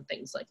model and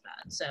things like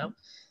that. So,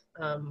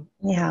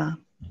 yeah,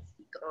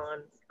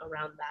 on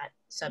around that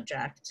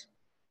subject.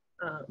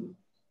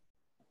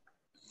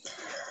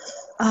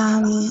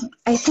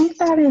 I think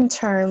that in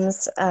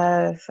terms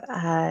of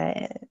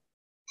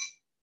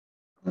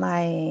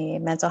my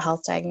mental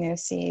health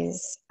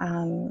diagnoses,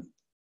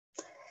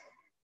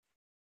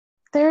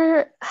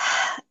 they're,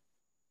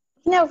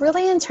 you know,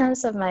 really in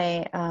terms of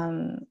my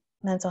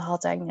mental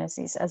health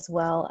diagnoses as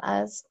well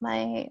as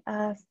my,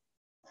 I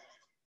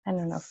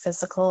don't know,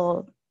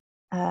 physical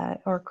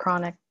or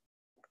chronic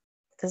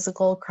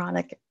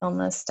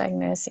illness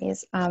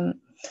diagnoses.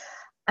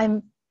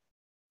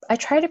 I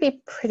try to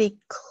be pretty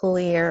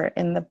clear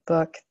in the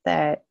book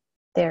that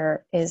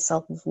there is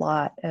a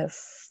lot of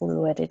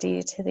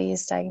fluidity to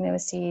these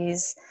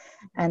diagnoses,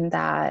 and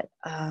that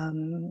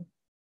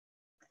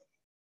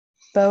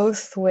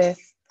both with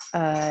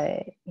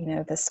you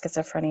know, the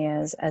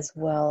schizophrenias as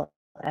well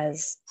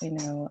as, you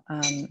know,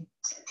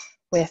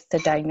 with the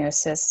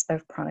diagnosis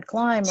of chronic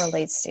Lyme or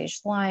late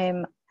stage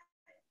Lyme,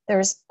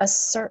 there's a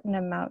certain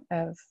amount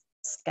of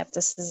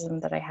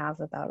skepticism that I have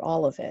about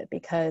all of it,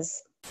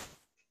 because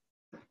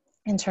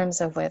in terms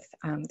of with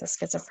the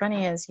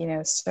schizophrenias, you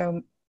know,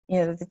 so, you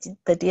know,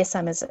 the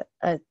DSM is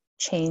a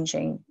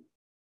changing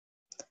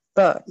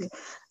book.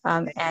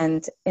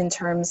 And in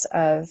terms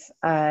of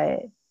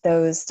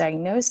those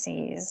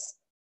diagnoses,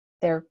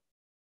 there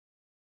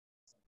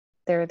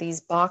are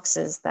these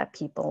boxes that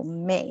people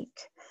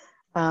make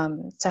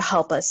to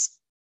help us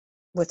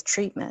with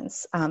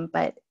treatments.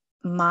 But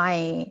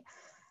the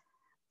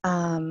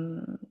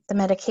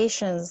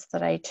medications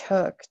that I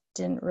took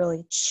didn't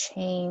really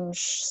change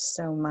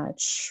so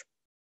much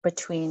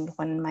between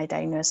when my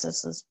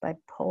diagnosis was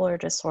bipolar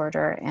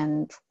disorder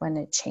and when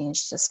it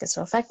changed to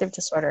schizoaffective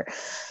disorder.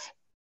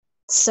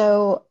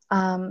 So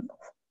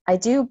I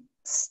do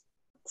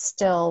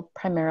still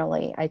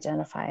primarily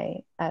identify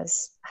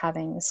as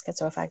having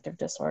schizoaffective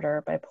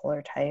disorder,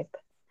 bipolar type.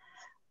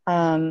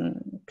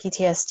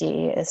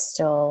 PTSD is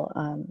still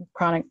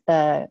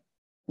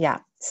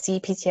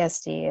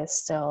CPTSD is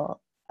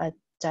still a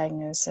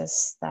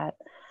diagnosis that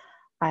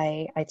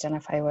I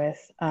identify with.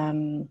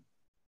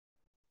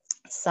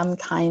 Some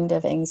kind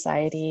of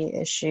anxiety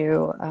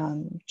issue,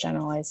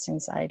 generalized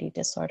anxiety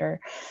disorder.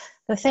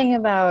 The thing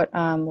about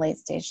late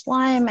stage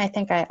Lyme, I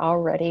think I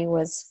already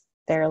was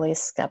fairly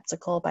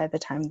skeptical by the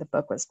time the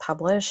book was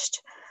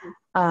published,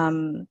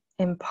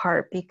 in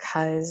part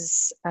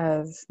because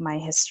of my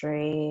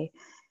history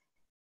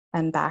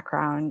and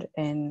background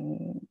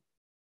in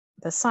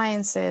the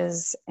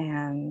sciences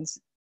and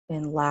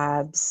in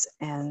labs,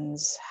 and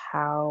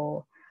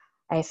how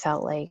I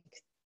felt like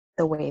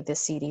the way the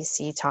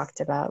CDC talked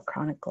about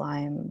chronic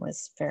Lyme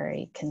was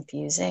very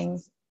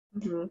confusing.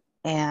 Mm-hmm.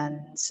 And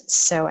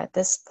so at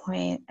this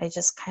point, I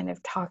just kind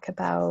of talk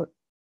about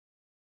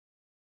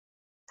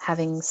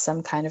having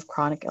some kind of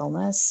chronic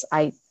illness.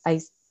 I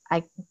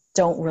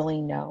don't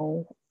really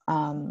know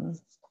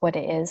what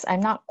it is.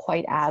 I'm not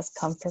quite as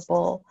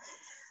comfortable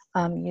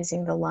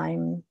using the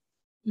Lyme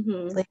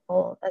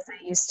label as I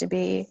used to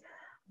be.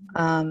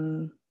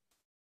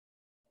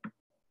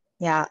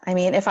 Yeah, I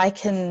mean, if I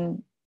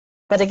can,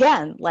 but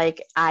again,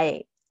 like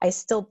I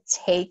still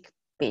take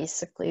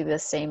basically the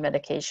same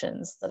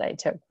medications that I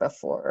took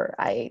before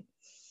I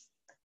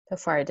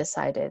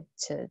decided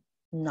to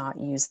not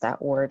use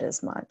that word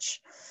as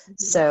much.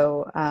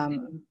 So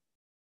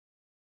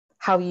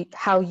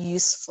how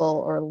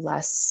useful or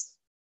less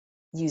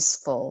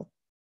useful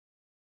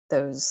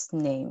those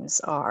names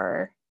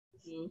are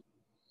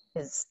Mm-hmm.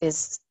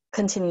 is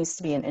continues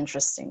to be an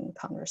interesting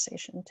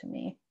conversation to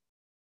me.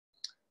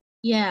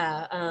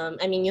 Yeah,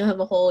 I mean, you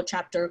have a whole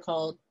chapter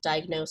called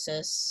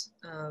diagnosis,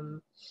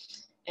 and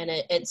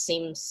it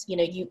seems, you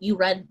know, you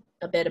read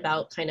a bit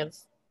about kind of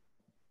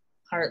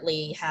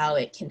partly how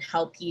it can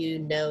help you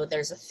know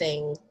there's a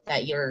thing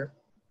that you're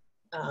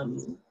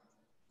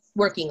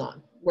working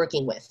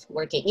with,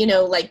 you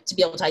know, like to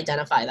be able to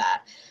identify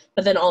that,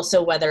 but then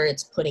also whether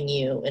it's putting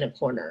you in a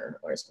corner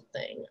or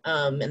something.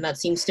 And that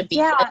seems to be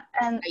Yeah,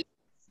 and I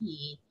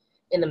see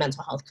in the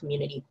mental health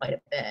community quite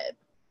a bit.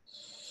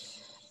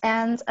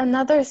 and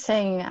another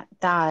thing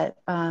that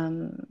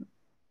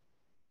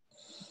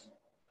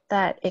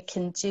that it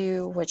can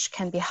do, which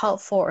can be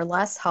helpful or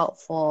less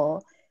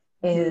helpful,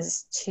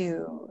 is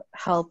to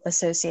help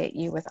associate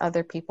you with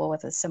other people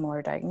with a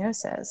similar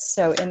diagnosis.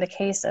 So in the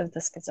case of the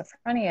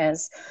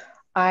schizophrenias,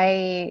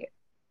 I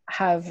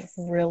have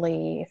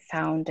really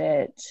found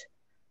it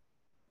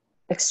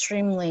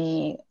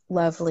extremely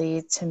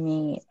lovely to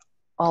meet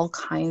all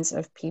kinds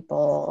of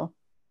people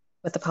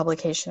with the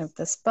publication of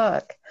this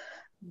book.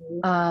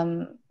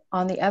 On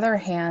the other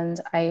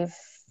hand, I've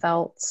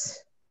felt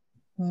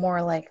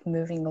more like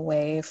moving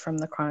away from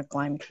the chronic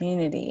Lyme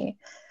community.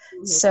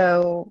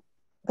 So,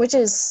 which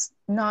is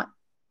not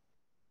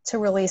to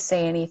really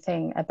say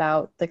anything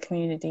about the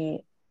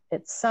community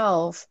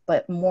itself,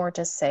 but more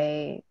to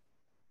say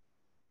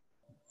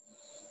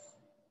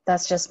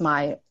that's just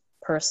my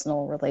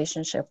personal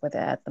relationship with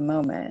it at the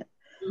moment.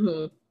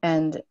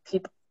 And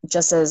people,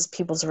 just as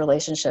people's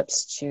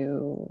relationships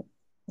to,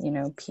 you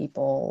know,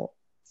 people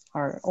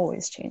are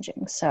always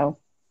changing. So,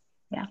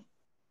 yeah.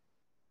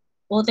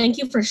 Well, thank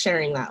you for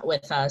sharing that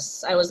with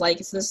us. I was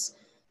like, is this,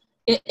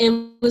 it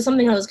was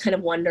something I was kind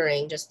of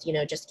wondering, just, you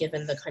know, just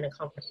given the kind of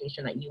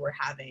conversation that you were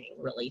having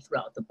really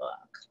throughout the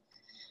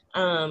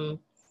book.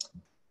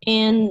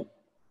 And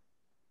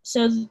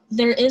so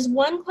there is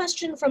one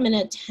question from an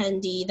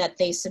attendee that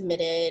they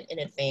submitted in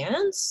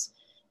advance.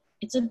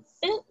 It's a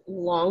bit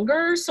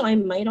longer, so I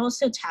might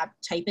also type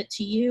it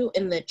to you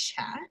in the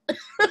chat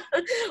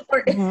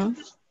or,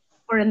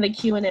 or in the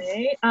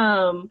Q&A.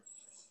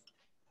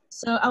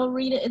 So I'll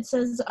read it. It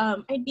says,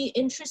 I'd be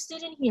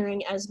interested in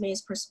hearing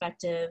Esmé's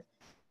perspective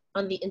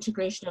on the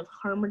integration of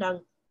harm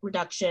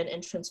reduction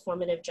and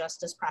transformative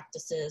justice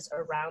practices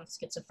around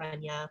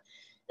schizophrenia,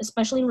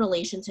 especially in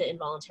relation to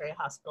involuntary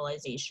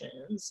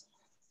hospitalizations.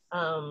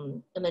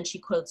 And then she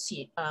quotes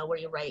where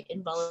you write,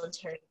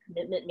 involuntary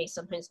commitment may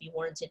sometimes be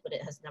warranted, but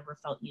it has never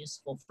felt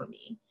useful for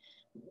me.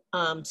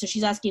 So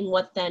she's asking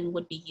what then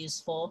would be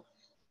useful?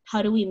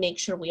 How do we make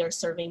sure we are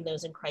serving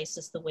those in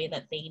crisis the way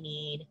that they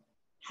need?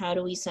 How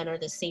do we center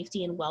the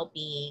safety and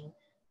well-being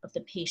of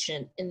the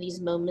patient in these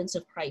moments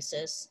of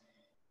crisis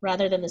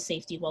rather than the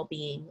safety,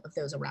 well-being of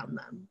those around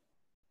them?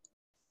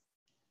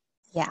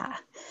 Yeah.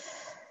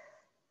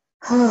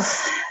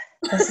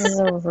 This is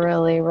a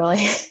really,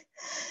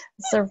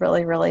 it's a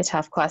really, really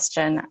tough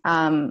question.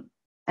 And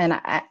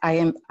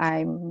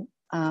I'm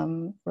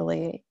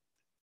really,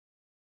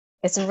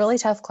 it's a really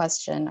tough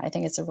question. I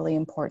think it's a really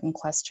important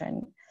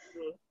question.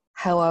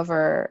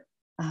 However,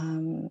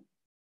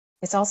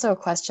 it's also a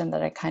question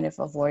that I kind of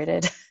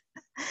avoided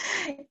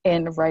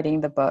in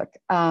writing the book.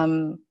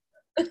 So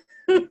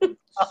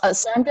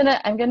I'm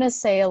gonna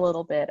say a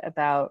little bit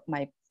about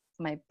my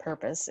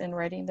purpose in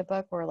writing the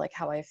book, or like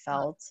how I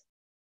felt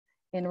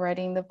in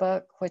writing the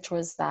book, which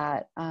was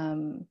that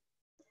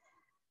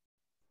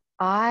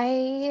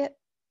I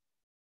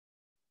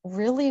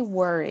really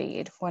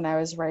worried when I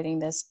was writing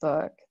this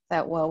book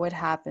that what would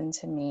happen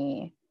to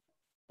me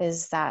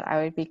is that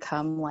I would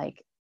become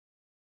like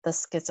the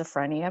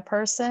schizophrenia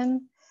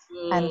person,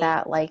 and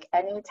that like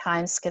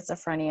anytime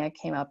schizophrenia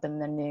came up in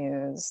the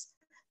news,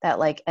 that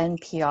like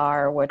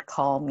NPR would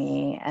call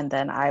me and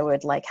then I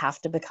would like have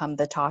to become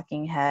the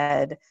talking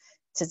head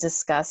to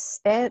discuss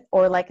it,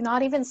 or like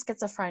not even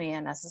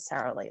schizophrenia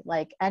necessarily,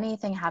 like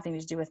anything having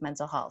to do with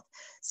mental health.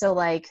 So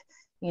like,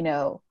 you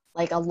know,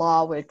 like a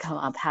law would come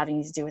up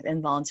having to do with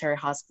involuntary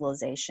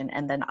hospitalization,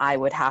 and then I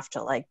would have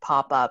to like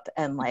pop up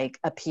and like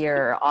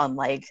appear on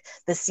like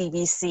the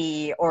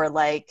CBC or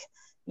like,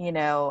 you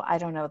know, I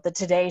don't know, the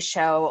Today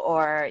Show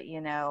or,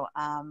 you know,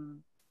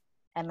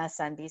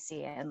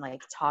 MSNBC, and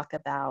like talk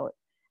about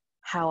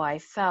how I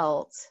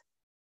felt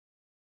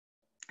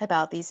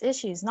about these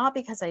issues, not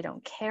because I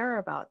don't care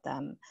about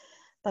them,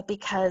 but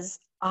because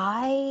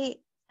I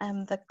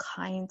am the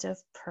kind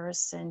of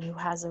person who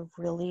has a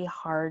really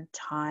hard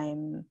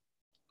time.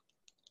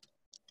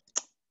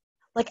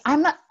 Like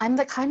I'm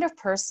the kind of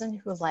person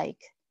who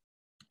like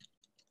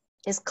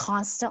is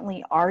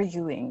constantly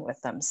arguing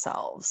with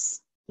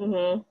themselves.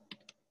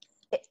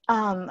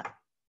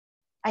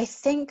 I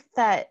think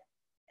that,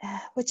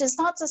 which is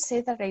not to say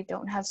that I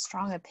don't have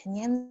strong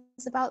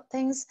opinions about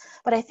things,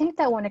 but I think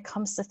that when it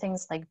comes to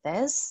things like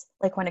this,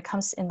 like when it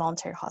comes to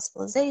involuntary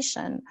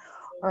hospitalization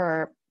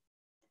or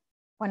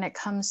when it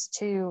comes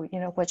to, you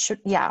know,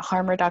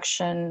 harm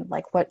reduction,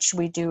 like what should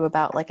we do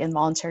about like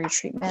involuntary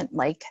treatment?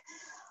 Like,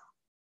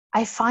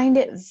 I find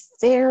it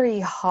very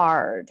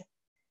hard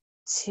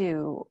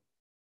to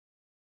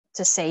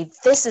say,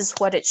 this is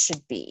what it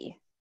should be,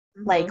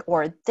 like,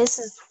 or this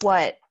is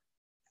what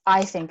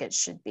I think it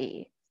should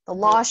be. The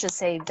law should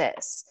say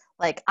this.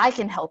 Like, I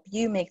can help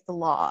you make the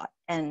law,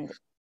 and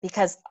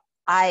because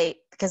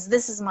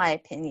this is my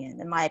opinion,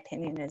 and my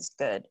opinion is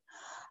good.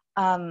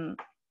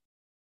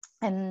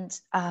 And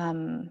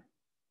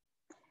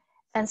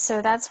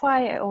so that's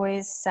why I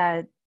always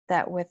said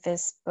that with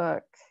this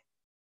book,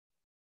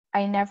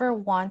 I never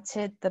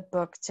wanted the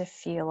book to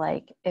feel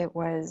like it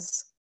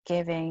was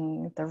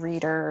giving the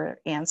reader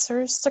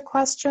answers to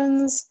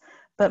questions,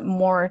 but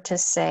more to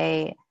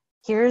say,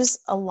 here's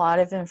a lot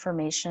of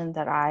information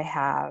that I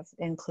have,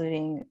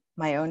 including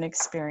my own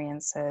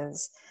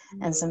experiences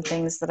and some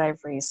things that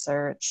I've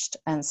researched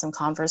and some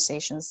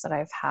conversations that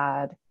I've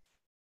had.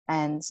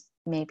 And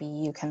maybe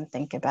you can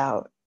think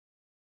about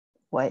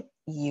what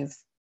you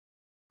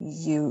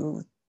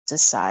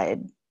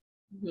decide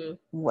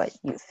what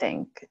you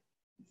think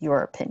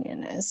your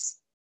opinion is.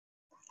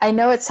 I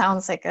know it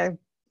sounds like a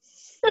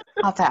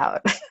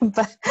cop-out,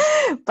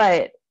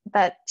 but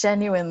that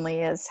genuinely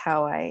is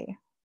how I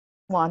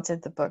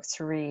wanted the book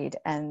to read.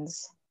 And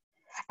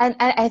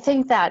I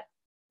think that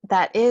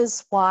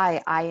is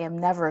why I am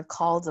never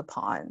called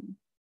upon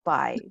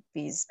by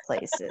these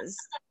places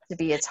to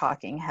be a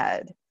talking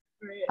head.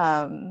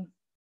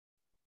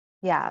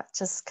 Yeah,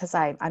 just because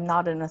I'm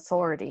not an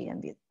authority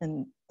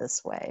in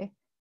this way.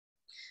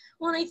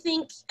 Well, I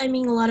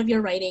mean, a lot of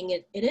your writing,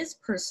 it is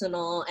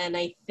personal, and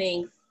I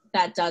think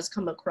that does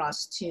come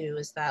across too,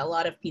 is that a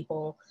lot of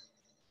people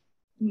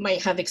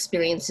might have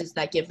experiences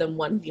that give them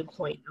one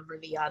viewpoint over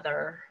the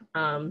other.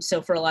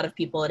 So for a lot of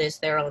people, it is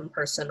their own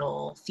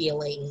personal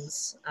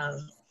feelings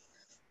of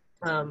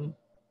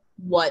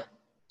what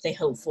they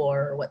hope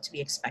for or what to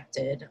be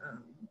expected.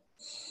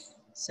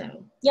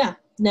 So yeah,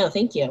 no,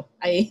 thank you.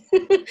 I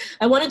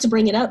I wanted to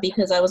bring it up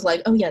because I was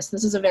like, oh yes,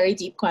 this is a very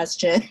deep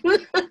question.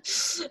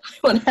 It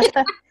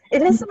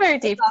is a very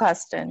deep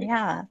question,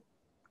 yeah.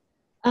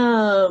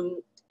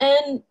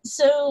 And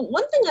so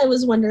one thing I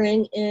was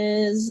wondering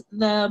is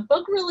the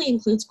book really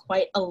includes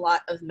quite a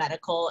lot of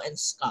medical and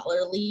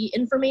scholarly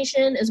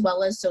information as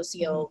well as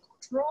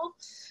socio-cultural.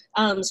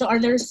 So are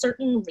there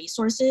certain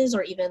resources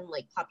or even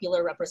like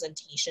popular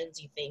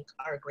representations you think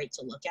are great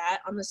to look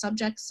at on the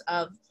subjects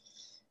of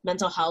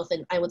mental health,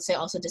 and I would say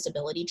also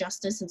disability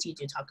justice, since you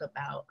do talk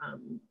about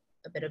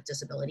a bit of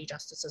disability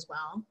justice as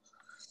well?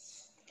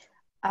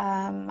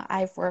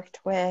 I've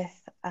worked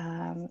with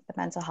the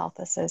Mental Health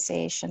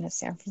Association of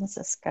San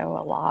Francisco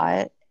a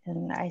lot,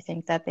 and I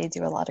think that they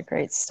do a lot of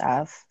great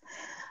stuff,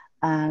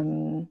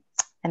 and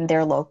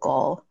they're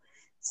local,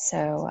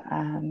 so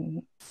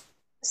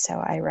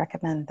I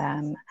recommend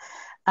them.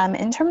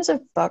 In terms of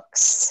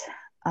books,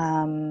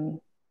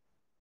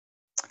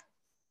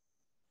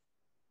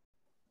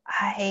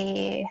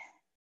 I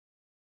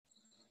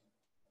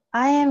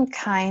am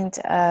kind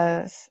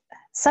of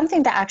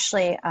something that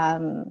actually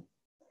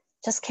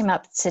just came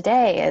up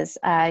today is,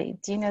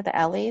 do you know the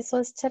Ellie's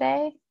was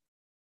today?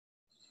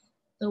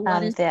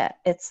 What is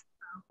it's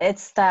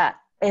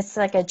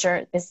like a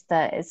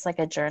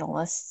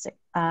journalistic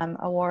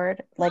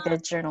award, like a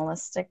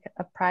journalistic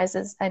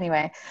prizes.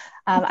 Anyway,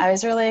 I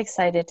was really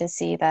excited to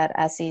see that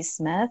S.E.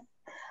 Smith,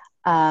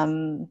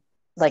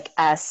 like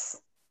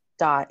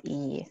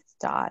S.E.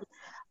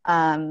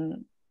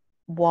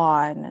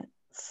 Won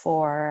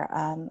for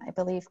I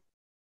believe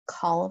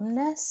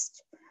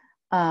columnist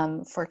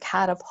for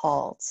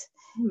Catapult,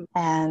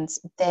 and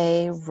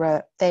they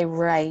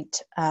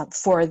write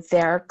for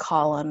their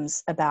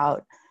columns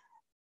about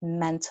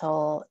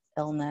mental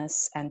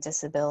illness and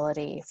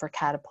disability for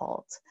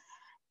Catapult,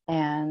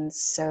 and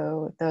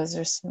so those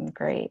are some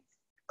great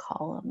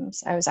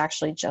columns. I was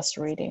actually just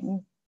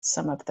reading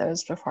some of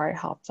those before I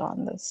hopped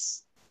on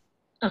this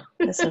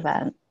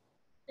event.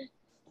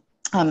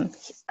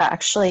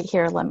 Actually,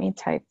 here, let me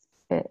type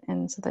it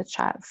into the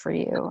chat for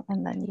you,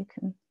 and then you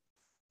can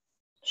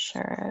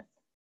share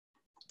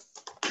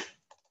it.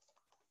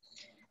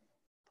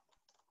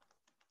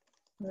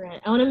 All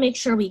right, I want to make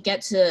sure we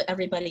get to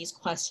everybody's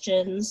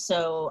questions.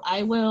 So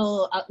I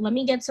will, let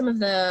me get some of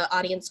the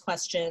audience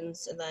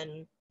questions, and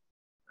then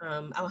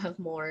I'll have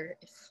more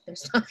if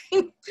there's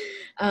time.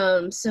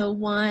 So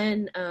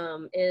one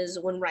is,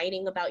 when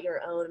writing about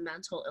your own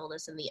mental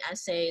illness in the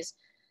essays,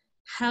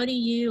 how do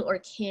you or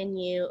can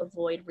you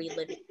avoid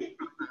reliving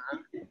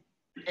trauma?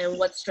 And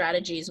what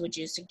strategies would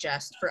you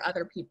suggest for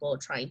other people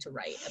trying to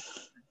write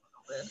about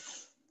mental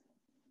illness?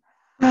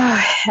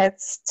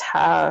 It's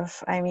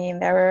tough. I mean,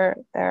 there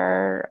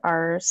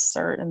were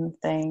certain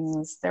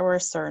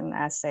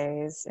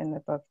essays in the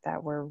book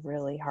that were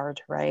really hard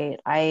to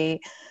write. I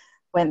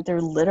went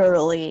through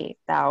literally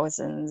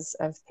thousands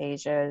of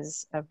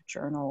pages of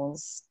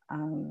journals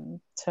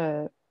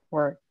to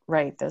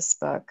write this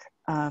book.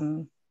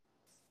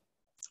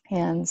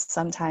 And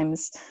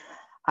sometimes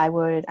I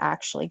would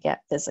actually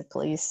get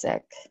physically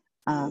sick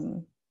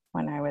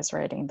when I was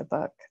writing the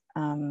book.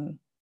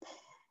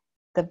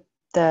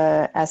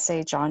 The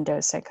essay John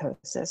Doe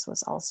Psychosis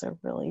was also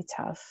really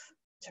tough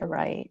to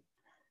write.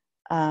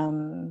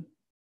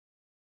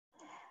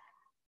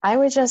 I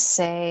would just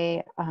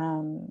say,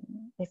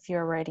 if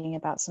you're writing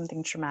about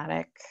something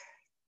traumatic,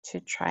 to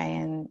try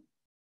and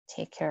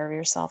take care of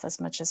yourself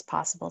as much as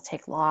possible.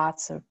 Take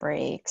lots of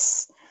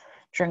breaks,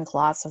 drink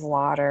lots of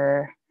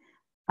water.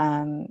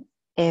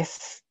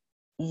 If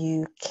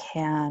you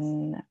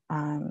can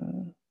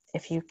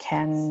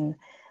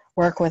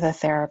work with a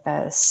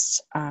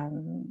therapist,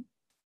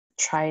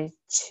 try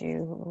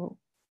to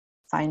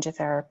find a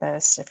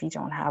therapist. If you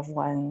don't have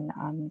one,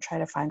 try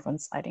to find one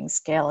sliding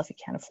scale if you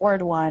can't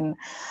afford one.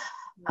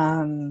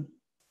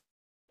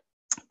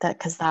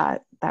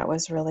 That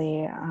was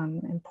really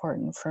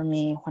important for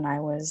me when I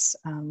was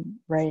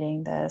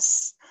writing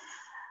this.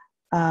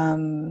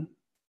 I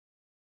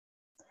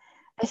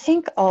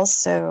think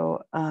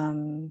also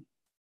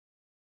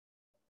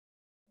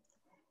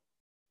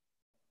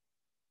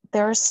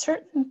there are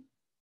certain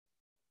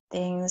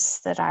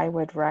things that I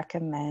would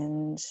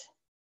recommend,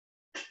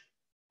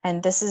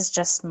 and this is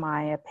just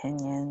my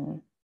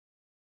opinion,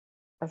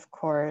 of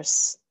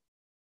course,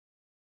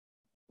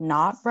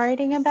 not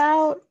writing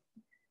about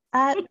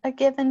at a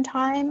given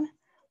time.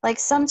 Like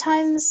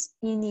sometimes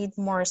you need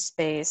more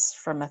space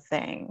from a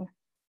thing.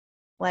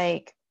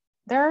 Like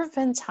there have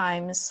been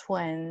times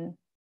when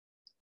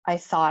I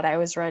thought I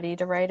was ready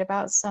to write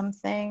about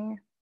something,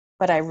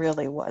 but I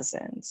really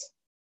wasn't.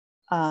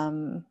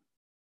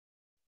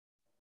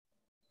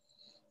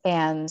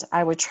 And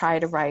I would try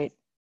to write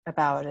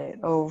about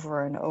it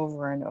over and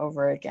over and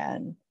over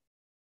again.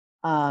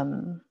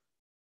 And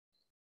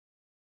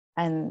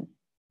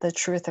the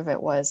truth of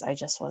it was I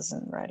just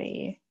wasn't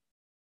ready.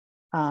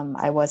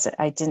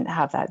 I didn't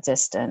have that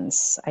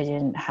distance. I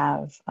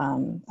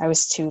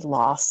was too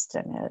lost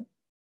in it.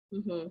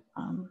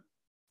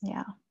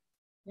 Yeah.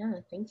 Yeah,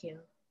 thank you.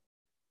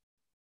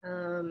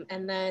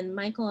 And then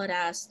Michael had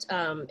asked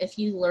if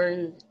you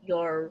learned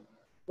your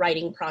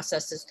writing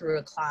processes through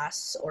a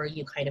class, or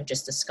you kind of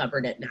just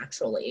discovered it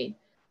naturally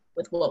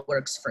with what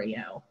works for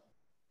you.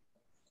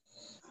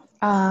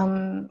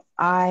 With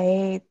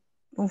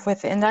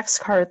the index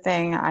card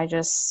thing, I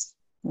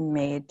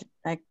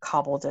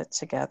cobbled it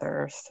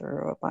together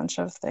through a bunch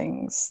of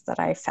things that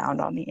I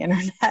found on the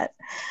internet.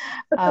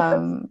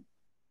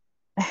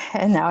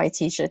 And now I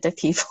teach it to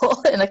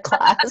people in a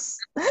class.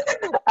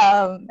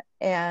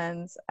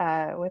 And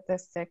with the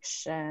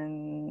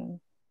fiction,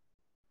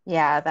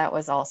 yeah, that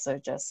was also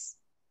just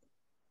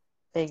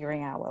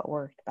figuring out what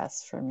worked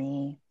best for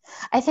me.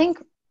 I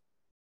think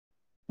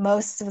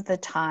most of the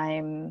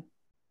time,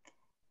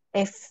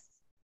 if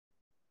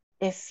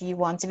you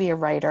want to be a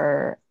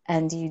writer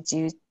and you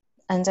do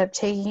end up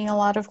taking a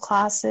lot of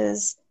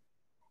classes,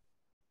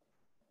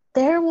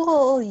 there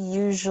will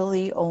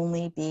usually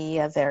only be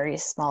a very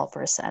small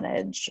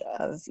percentage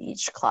of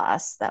each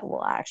class that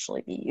will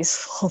actually be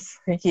useful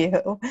for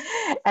you.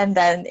 And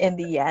then in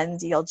the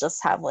end, you'll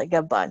just have like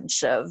a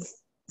bunch of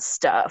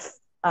stuff,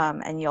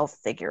 and you'll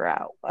figure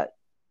out what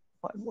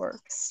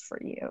works for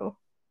you.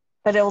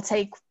 But it'll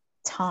take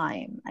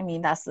time. I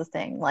mean, that's the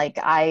thing. Like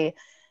I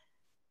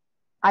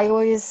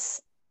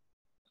always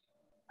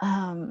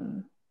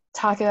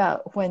talk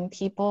about when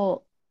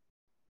people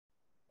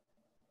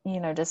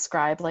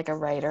describe like a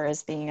writer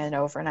as being an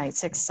overnight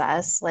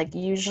success, like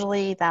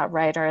usually that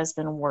writer has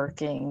been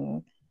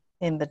working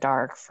in the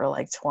dark for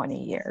like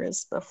 20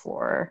 years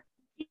before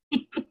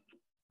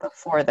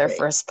their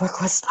first book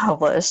was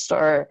published,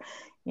 or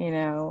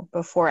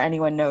before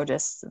anyone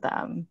noticed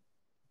them.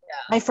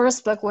 Yeah. My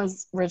first book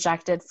was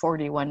rejected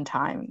 41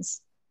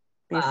 times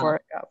before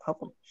it got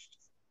published.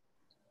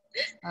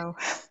 Oh.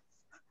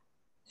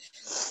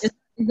 Is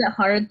it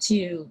hard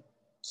to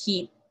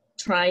keep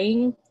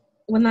trying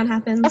when that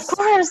happens? Of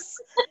course.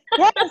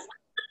 Yes.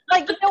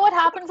 Like, what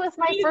happened with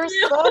my first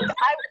book?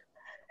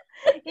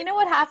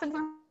 What happened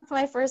with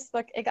my first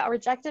book? It got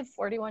rejected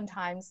 41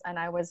 times, and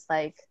I was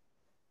like,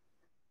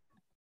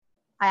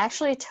 I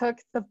actually took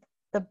the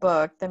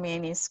book, the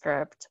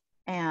manuscript,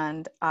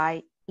 and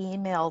I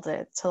emailed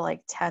it to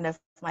like 10 of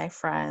my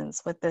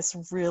friends with this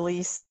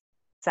really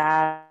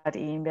sad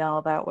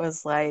email that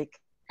was like,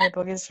 my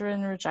book has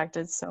been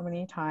rejected so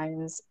many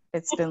times.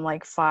 It's been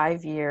like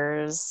 5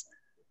 years.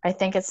 I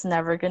think it's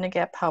never going to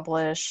get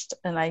published,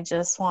 and I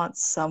just want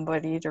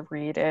somebody to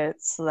read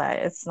it so that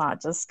it's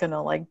not just going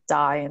to like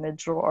die in a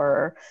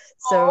drawer.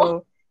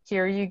 So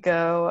here you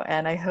go,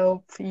 and I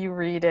hope you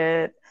read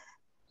it.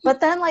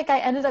 But then like I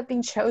ended up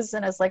being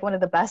chosen as like one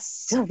of the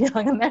best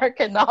young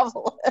American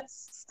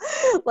novelists,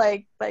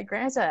 like by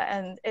Granta,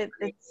 and it's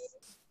it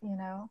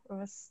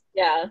was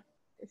like,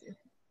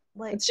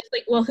 it's just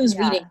like, well, who's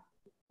reading?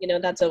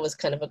 That's always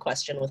kind of a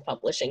question with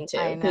publishing too.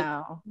 I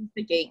know. Who's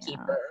the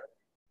gatekeeper?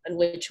 And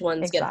which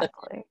ones get the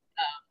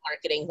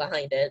marketing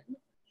behind it.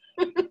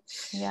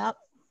 Yep.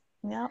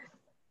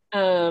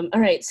 All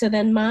right, so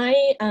then my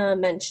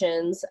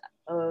mentions,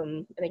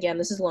 and again,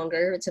 this is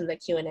longer, it's in the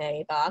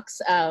Q&A box.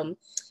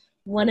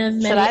 One of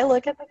many— Should I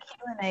look at the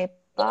Q&A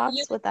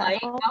thoughts? Would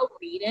that help? I'll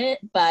read it,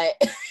 but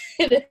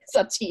it's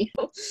up to you.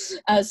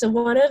 So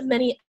one of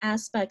many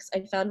aspects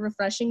I found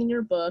refreshing in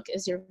your book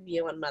is your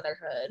view on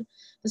motherhood,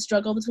 the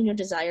struggle between your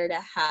desire to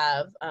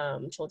have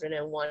children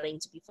and wanting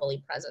to be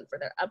fully present for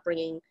their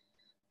upbringing,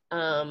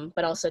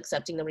 but also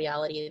accepting the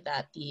reality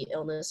that the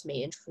illness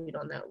may intrude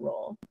on that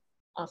role.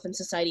 Often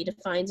society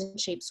defines and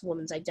shapes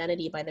women's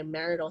identity by their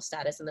marital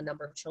status and the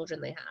number of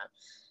children they have.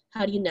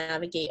 How do you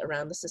navigate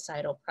around the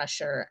societal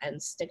pressure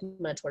and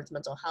stigma towards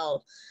mental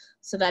health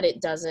so that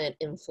it doesn't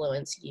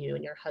influence you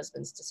and your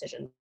husband's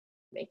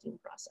decision-making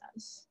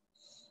process?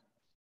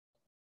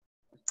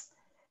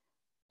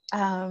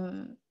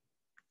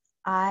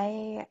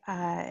 I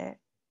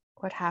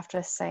would have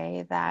to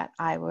say that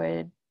I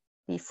would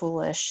be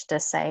foolish to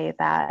say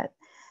that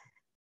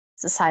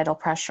societal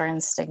pressure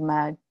and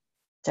stigma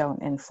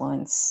don't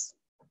influence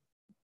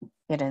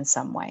it in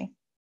some way,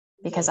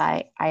 because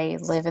I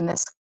live in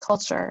this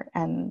culture,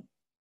 and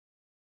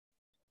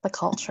the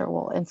culture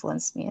will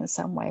influence me in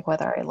some way,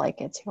 whether I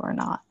like it to or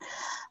not.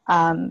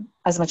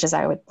 As much as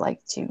I would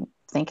like to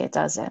think it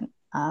doesn't,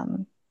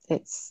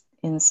 it's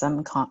in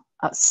some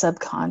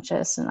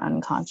subconscious and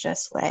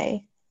unconscious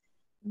way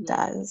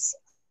does.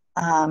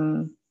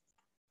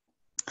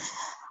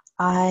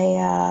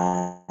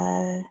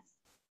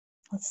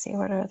 Let's see,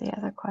 what are the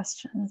other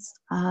questions?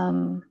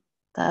 The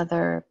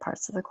other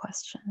parts of the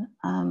question.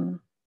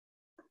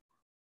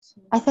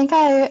 I think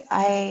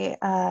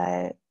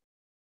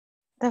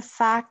the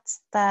fact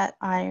that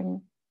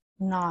I'm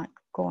not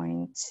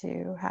going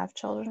to have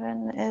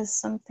children is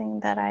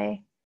something that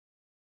I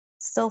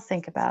still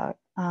think about.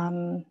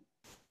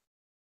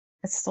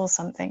 It's still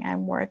something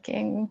I'm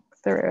working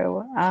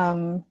through,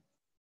 and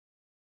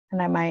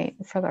I might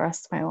for the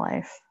rest of my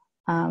life.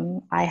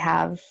 I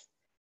have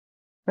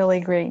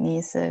really great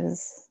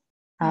nieces.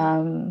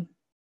 But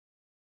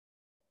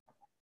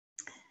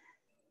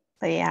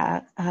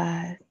yeah,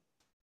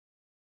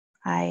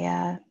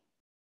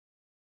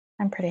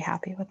 I'm pretty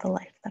happy with the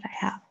life that I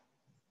have.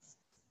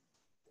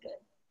 Good.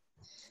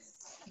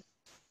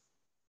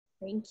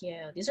 Thank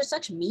you. These are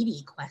such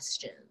meaty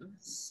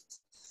questions.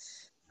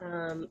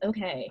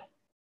 Okay.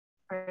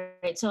 All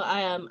right. So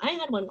I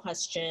had one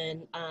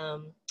question. I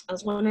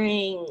was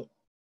wondering,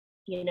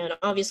 you know,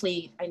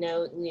 obviously I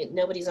know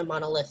nobody's a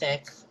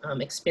monolithic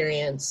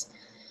experience,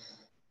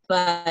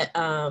 but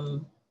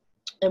I'm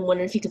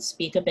wondering if you could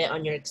speak a bit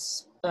on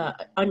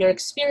your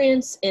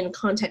experience in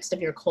context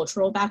of your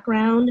cultural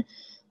background.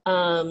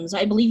 So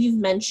I believe you've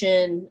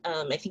mentioned,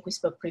 I think we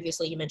spoke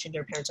previously, you mentioned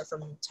your parents are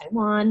from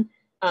Taiwan,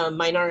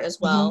 mine are as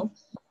well.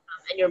 Mm-hmm.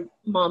 And your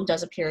mom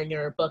does appear in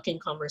your book in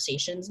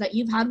conversations that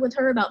you've had with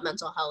her about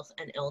mental health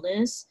and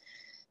illness.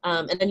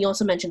 And then you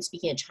also mentioned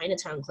speaking at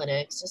Chinatown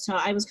clinics. So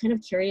I was kind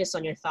of curious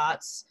on your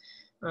thoughts,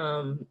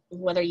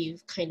 whether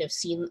you've kind of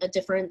seen a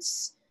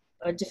difference,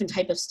 a different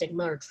type of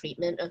stigma or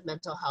treatment of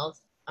mental health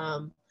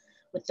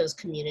with those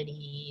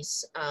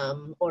communities,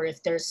 or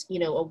if there's, you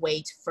know, a way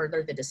to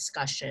further the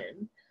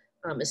discussion,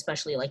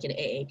 especially like in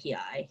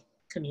AAPI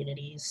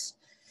communities.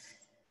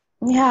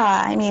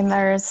 Yeah, I mean,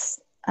 there's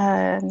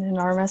an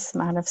enormous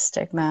amount of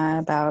stigma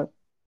about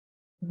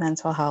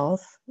mental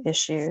health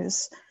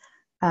issues.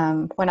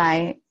 When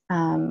I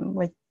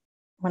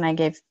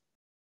gave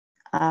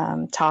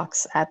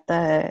talks at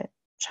the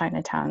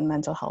Chinatown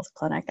Mental Health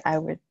Clinic, I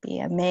would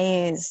be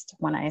amazed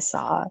when I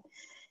saw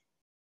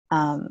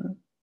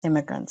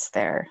immigrants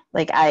there.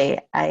 Like I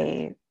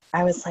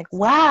was like,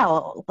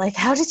 wow, like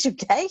how did you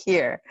get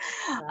here?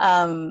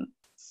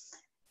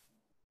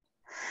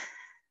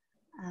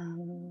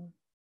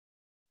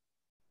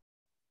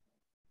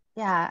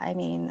 Yeah, I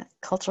mean,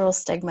 cultural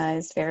stigma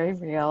is very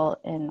real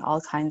in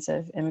all kinds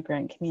of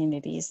immigrant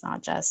communities,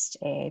 not just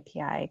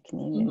AAPI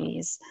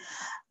communities.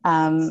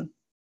 Mm-hmm.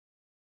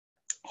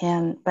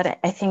 But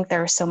I think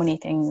there are so many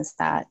things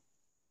that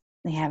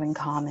they have in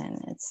common.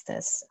 It's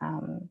this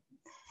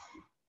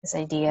this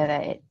idea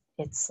that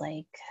it's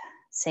like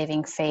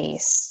saving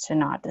face to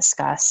not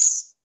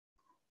discuss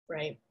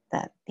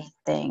that these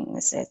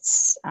things.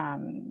 It's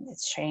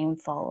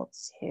shameful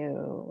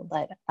to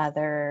let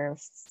other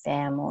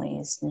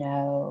families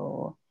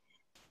know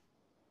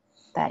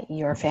that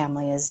your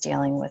family is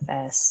dealing with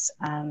this.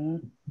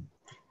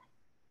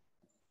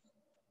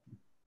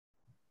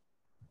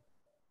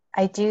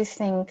 I do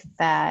think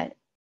that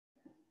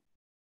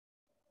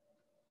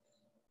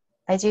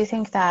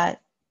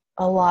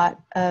a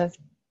lot of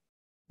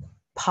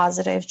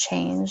positive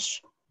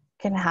change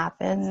can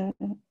happen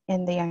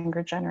in the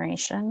younger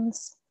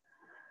generations.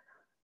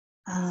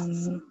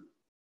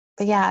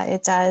 But yeah,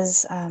 it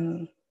does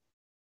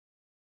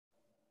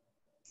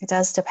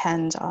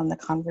depend on the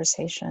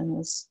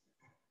conversations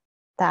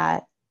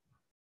that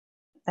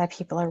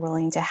people are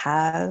willing to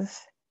have,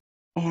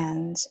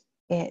 and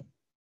it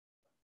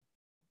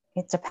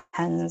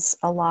depends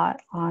a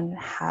lot on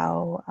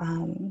how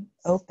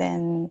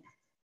open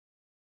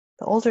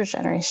the older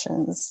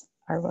generations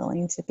are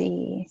willing to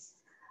be.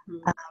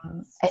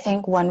 I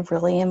think one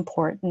really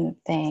important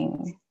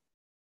thing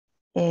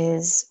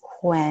is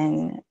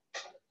when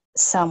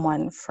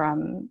someone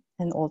from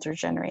an older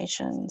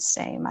generation,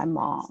 say my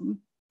mom,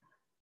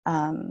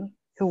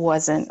 who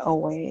wasn't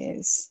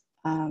always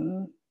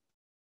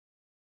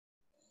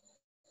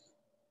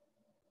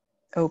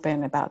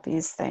open about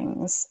these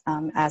things,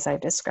 as I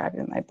described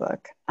in my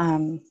book.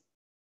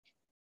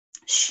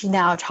 She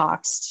now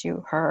talks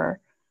to her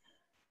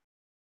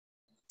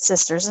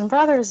sisters and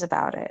brothers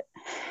about it.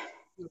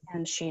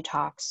 And she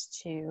talks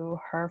to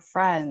her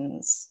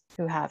friends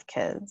who have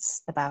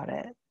kids about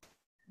it.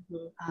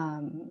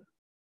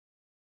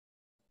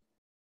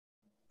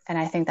 And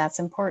I think that's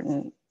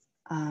important,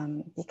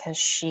 because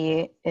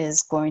she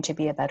is going to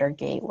be a better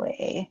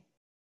gateway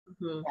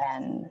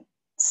than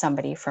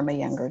somebody from a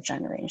younger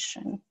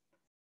generation.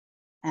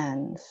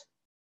 And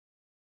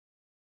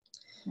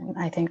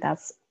I think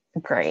that's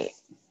great.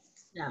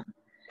 Yeah.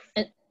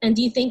 And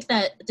do you think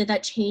did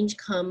that change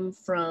come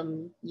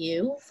from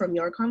you, from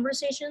your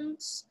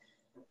conversations,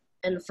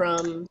 and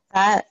from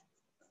that?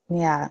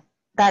 Yeah,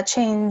 that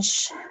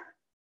change.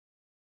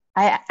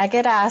 I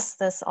get asked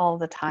this all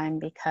the time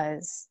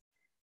because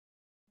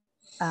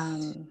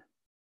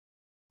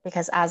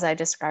as I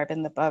describe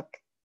in the book,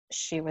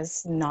 she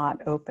was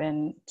not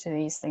open to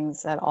these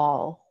things at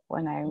all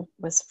when I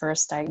was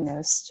first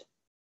diagnosed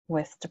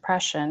with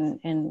depression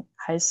in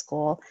high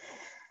school.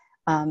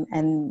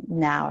 And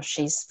now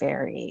she's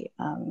very,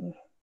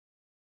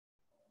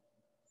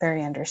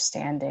 very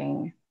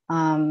understanding.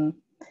 And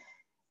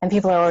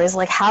people are always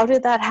like, how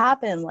did that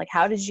happen? Like,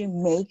 how did you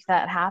make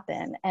that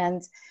happen?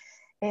 And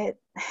I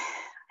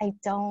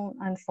don't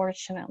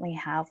unfortunately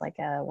have like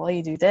well,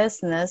 you do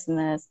this and this and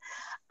this.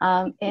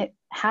 It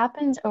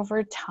happened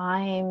over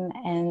time,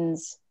 and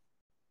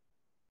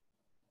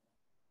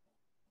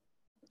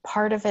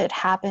part of it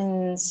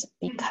happened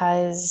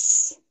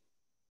because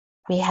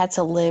we had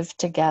to live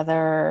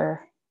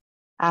together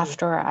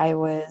after I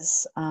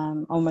was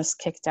almost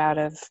kicked out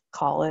of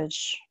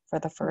college for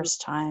the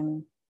first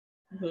time.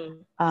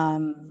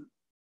 And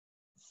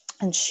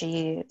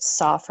she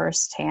saw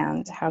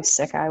firsthand how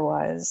sick I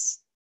was.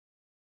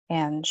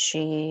 And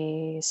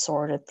she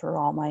sorted through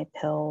all my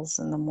pills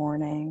in the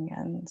morning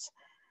and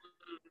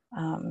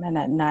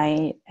at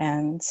night.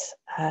 And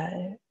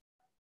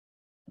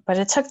but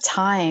it took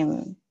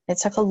time. It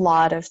took a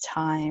lot of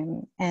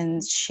time.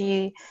 And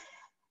she,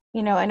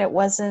 and it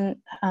wasn't.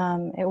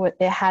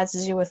 It had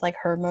to do with like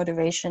her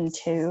motivation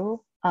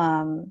too.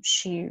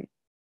 She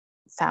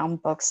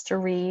found books to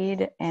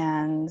read,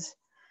 and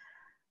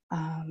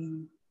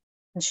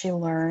she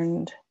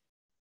learned.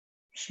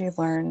 She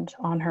learned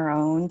on her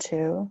own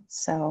too.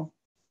 So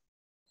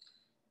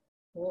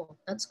cool.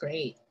 That's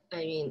great. I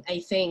mean, I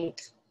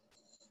think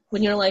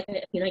when you're like,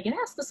 I get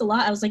asked this a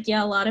lot. I was like,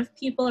 yeah, a lot of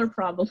people are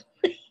probably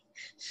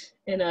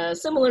in a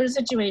similar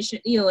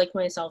situation, like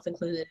myself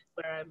included,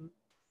 where I'm,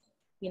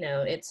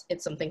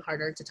 it's something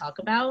harder to talk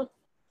about,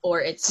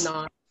 or it's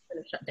not kind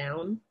of shut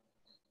down,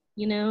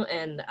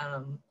 and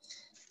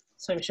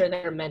so I'm sure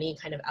there are many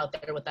kind of out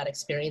there with that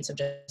experience of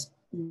just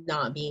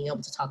not being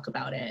able to talk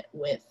about it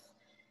with,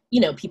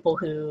 people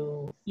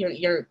who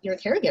your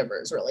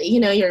caregivers, really,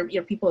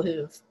 your people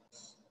who've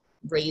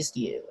raised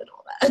you and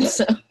all that.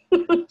 So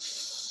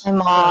my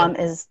mom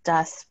is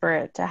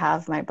desperate to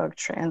have my book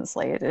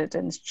translated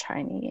into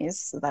Chinese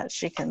so that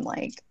she can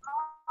like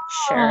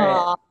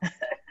share it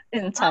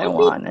in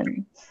Taiwan.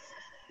 And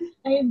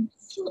I'm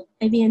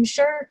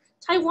sure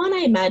Taiwan,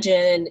 I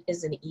imagine,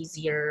 is an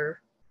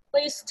easier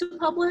place to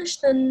publish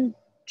than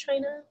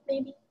China,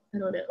 maybe. I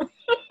don't know.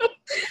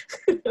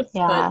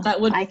 Yeah, but that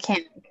would. I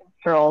can't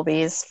control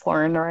these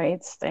foreign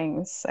rights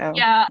things, so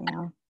yeah.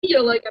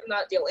 You're like, I'm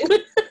not dealing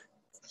with it.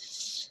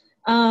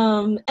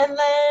 And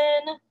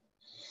then,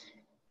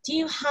 do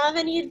you have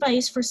any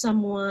advice for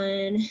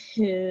someone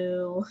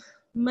who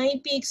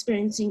might be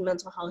experiencing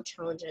mental health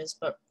challenges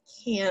but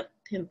can't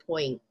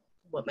pinpoint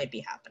what might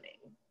be happening?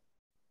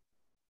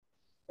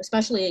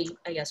 Especially,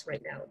 I guess,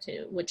 right now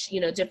too, which,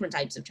 different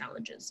types of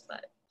challenges,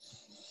 but.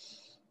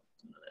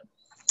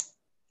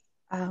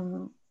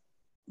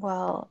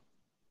 Well,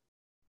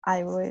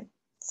 I would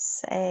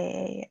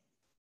say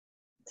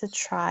to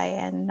try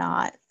and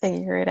not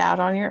figure it out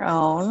on your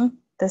own.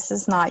 This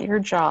is not your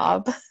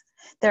job.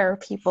 There are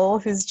people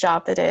whose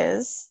job it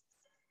is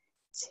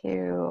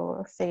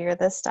to figure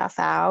this stuff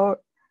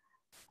out.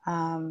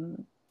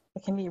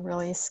 It can be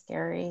really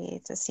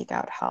scary to seek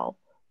out help,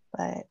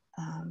 but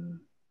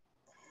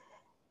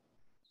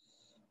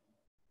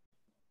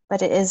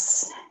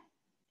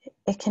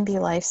it can be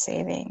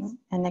life-saving,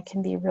 and it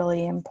can be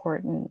really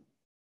important.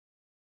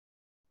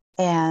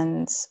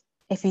 And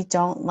if you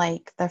don't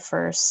like the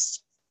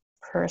first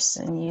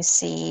person you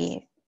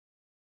see,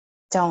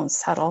 don't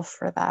settle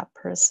for that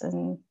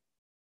person.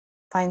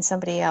 Find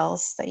somebody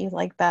else that you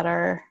like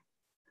better.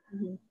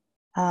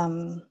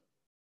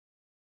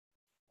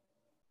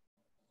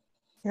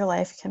 Your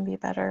life can be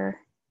better.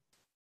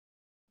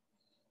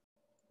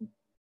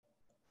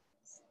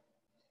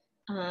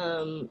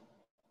 I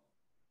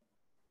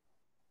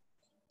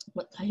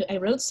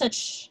wrote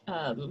such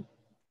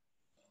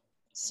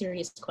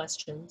serious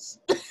questions.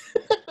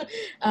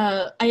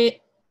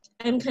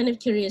 I'm kind of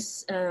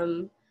curious.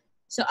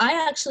 So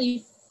I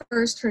actually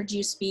first heard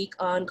you speak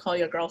on Call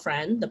Your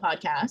Girlfriend, the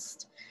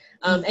podcast,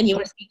 and you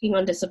were speaking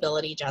on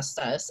disability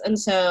justice. And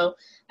so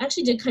I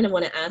actually did kind of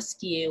want to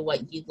ask you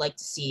what you'd like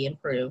to see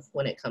improve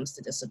when it comes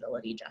to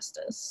disability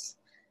justice.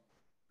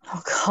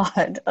 Oh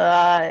God,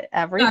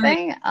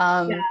 everything. Yeah,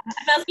 I'm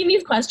asking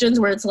these questions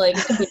where it's like,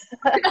 it could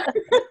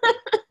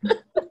be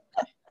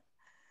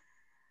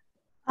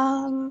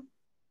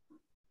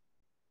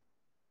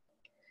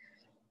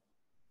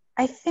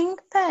I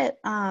think that,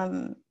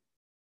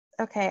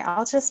 okay,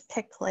 I'll just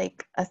pick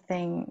like a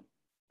thing.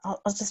 I'll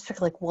just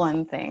pick like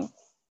one thing.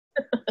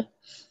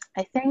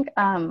 I think,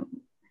 and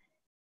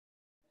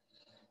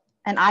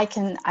I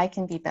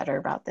can be better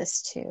about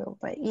this too,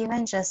 but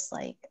even just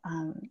like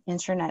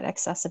internet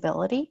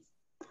accessibility,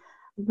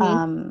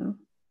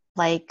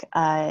 like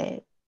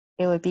it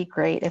would be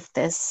great if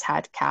this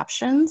had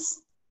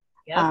captions.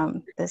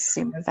 This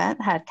Zoom event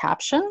had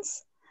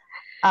captions,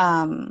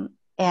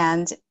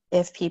 and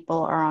if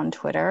people are on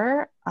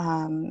Twitter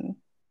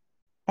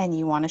and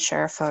you want to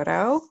share a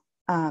photo,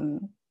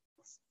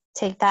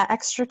 take that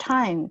extra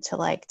time to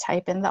like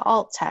type in the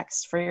alt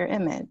text for your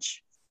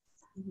image.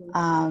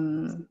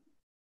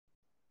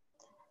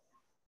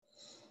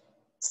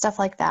 Stuff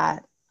like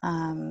that.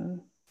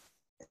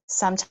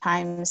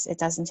 Sometimes it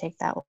doesn't take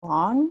that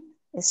long.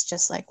 It's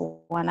just like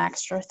one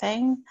extra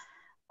thing.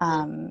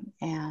 But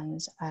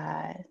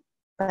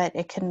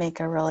it can make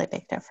a really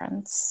big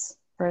difference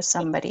for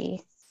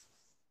somebody.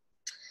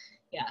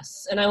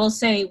 Yes, and I will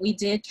say we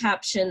did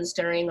captions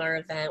during our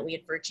event. We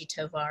had Virgie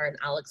Tovar and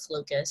Alex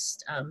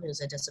Locust,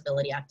 who's a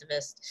disability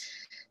activist,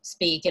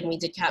 speak, and we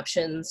did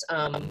captions.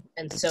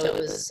 And so it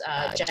was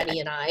Jenny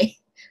and I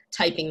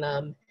typing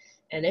them,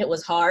 and it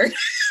was hard.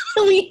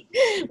 we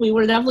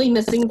were definitely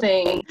missing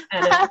things,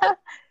 and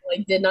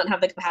it did not have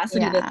the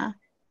capacity to.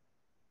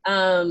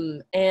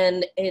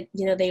 And it,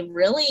 they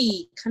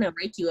really kind of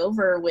rake you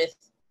over with,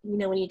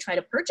 when you try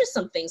to purchase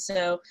something.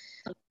 So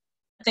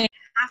they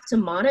have to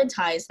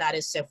monetize that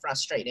is so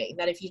frustrating,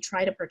 that if you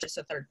try to purchase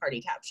a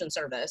third-party caption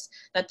service,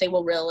 that they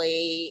will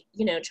really,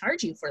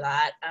 charge you for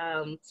that.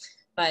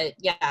 But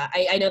yeah,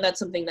 I know that's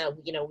something that,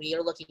 we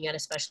are looking at,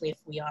 especially if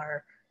we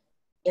are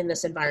in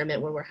this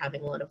environment where we're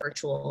having a lot of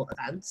virtual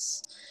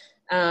events.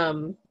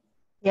 Like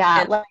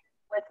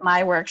with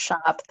my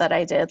workshop that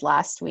I did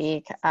last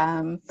week,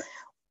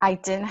 I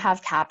didn't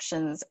have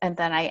captions, and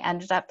then I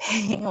ended up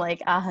paying like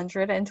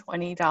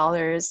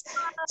 $120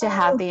 to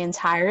have the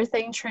entire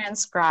thing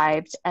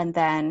transcribed, and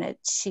then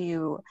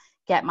to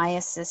get my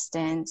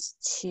assistant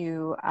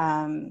to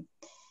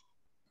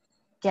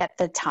get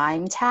the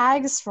time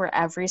tags for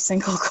every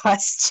single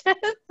question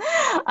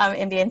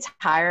in the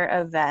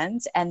entire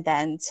event, and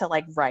then to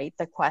like write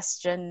the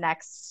question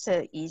next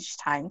to each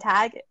time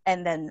tag,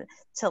 and then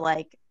to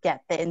like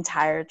get the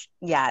entire,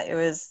 it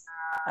was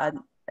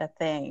a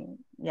thing.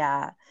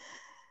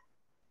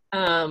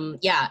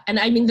 And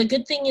I mean, the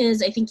good thing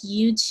is, I think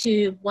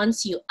YouTube,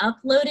 once you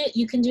upload it,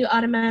 you can do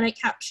automatic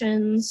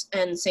captions,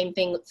 and same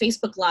thing with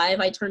Facebook Live.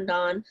 I turned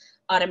on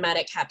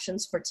automatic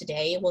captions for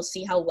today. We'll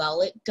see how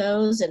well it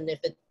goes, and if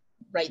it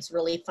writes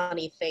really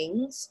funny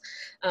things,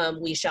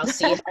 we shall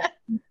see how it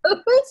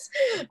goes.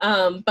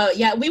 But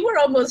yeah, we were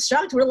almost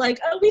shocked. We're like,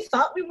 oh, we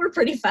thought we were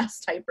pretty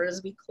fast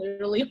typers. We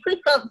clearly were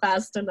not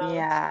fast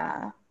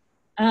enough.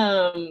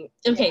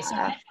 Okay, so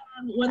I have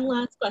one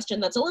last question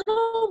that's a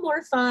little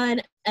more fun,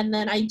 and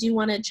then I do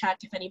want to check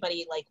if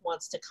anybody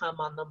wants to come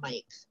on the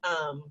mic.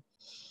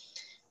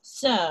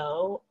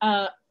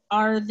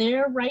 Are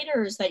there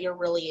writers that you're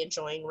really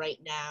enjoying right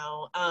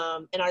now?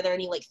 And are there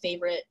any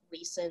favorite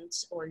recent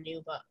or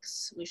new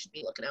books we should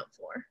be looking out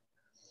for?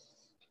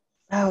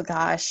 Oh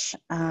gosh.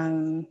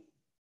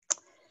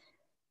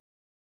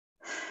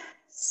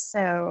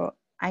 So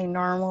I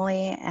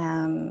normally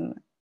am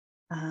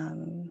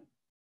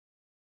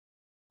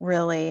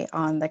really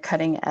on the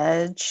cutting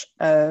edge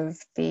of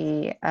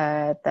the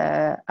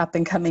up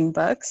and coming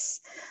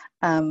books.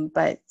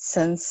 But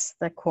since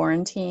the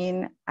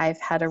quarantine,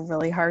 I've had a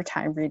really hard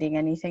time reading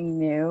anything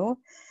new.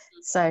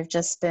 So I've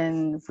just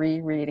been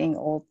rereading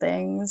old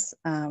things.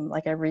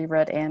 Like I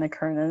reread Anna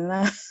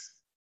Karenina.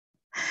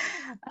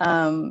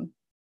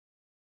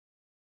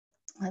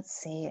 Let's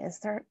see,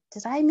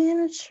 did I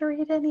manage to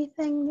read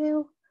anything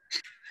new?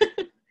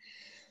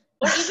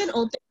 Or even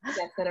old things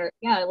that are,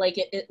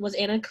 it was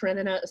Anna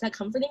Karenina. Is that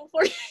comforting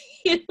for you?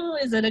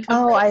 Is it a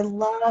comfort? Oh, I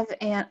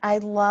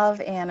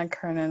love Anna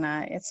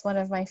Karenina. It's one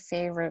of my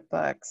favorite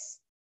books.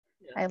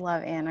 Yeah. I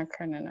love Anna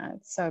Karenina.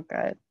 It's so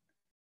good.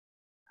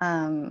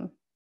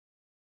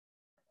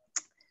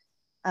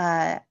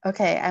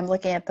 Okay, I'm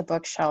looking at the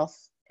bookshelf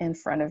in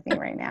front of me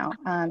right now.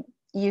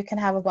 You Can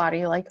Have a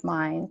Body Like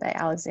Mine by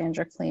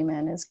Alexandra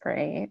Kleeman is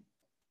great.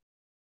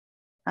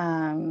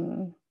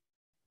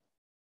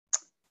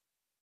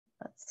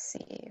 Let's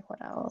see, what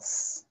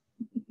else?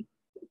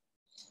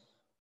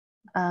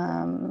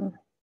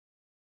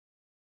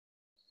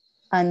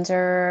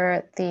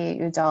 Under the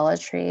Udala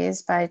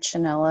Trees by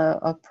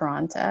Chinelo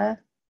Opranta.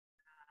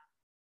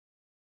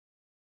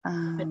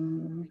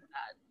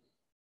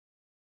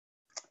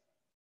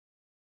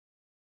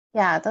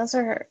 Yeah, those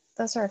are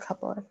a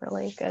couple of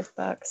really good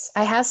books.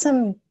 I have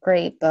some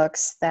great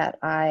books that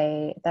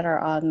are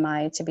on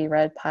my to be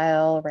read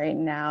pile right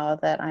now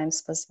that I'm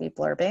supposed to be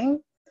blurbing.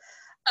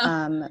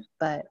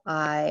 But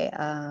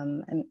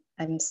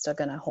I'm still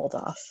gonna hold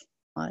off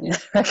on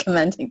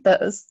recommending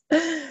those.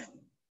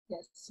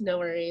 Yes, no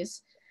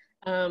worries.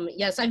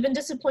 Yes, I've been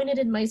disappointed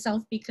in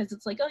myself because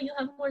it's like, oh, you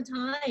have more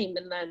time,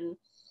 and then,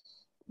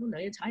 oh no,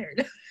 you're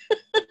tired.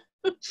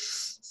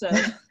 So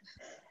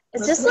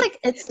it's just like,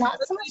 it's not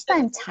so much that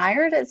I'm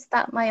tired, it's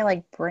that my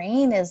like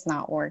brain is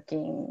not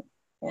working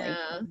like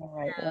in the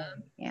right way.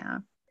 Yeah.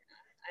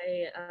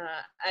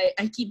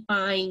 I keep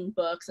buying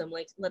books. I'm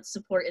like, let's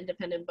support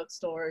independent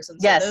bookstores. And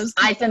so yes,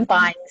 I've been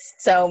buying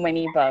so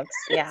many books.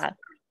 Yeah.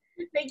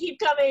 They keep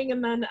coming,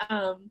 and then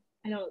I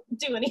don't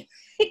do anything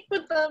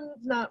with them.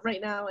 Not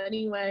right now,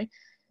 anyway.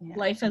 Yeah.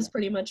 Life has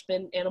pretty much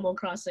been Animal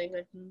Crossing.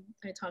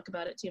 I talk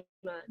about it too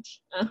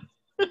much.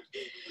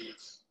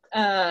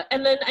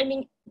 And then, I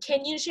mean,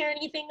 can you share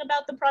anything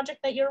about the project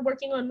that you're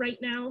working on right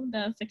now,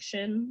 the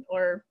fiction,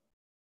 or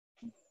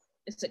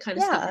is it kind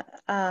of secret?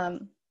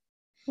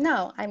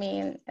 No, I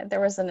mean, there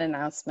was an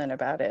announcement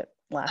about it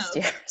last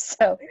year.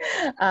 So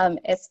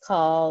it's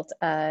called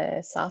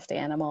Soft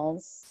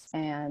Animals,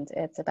 and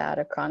it's about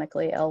a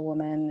chronically ill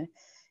woman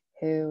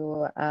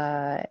who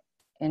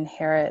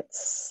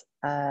inherits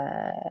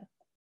a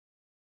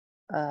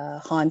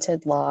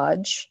haunted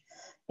lodge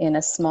in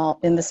the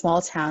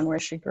small town where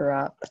she grew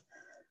up,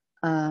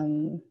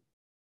 from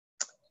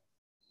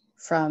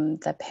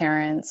the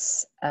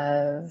parents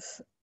of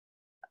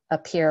a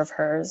peer of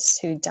hers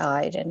who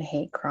died in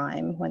hate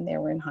crime when they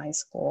were in high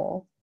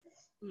school.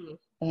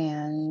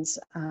 And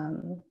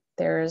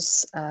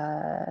there's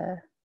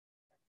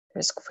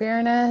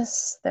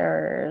queerness,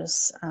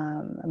 there's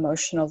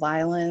emotional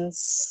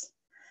violence,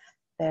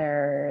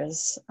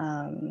 there's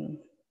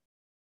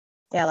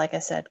like I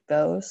said,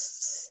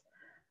 ghosts.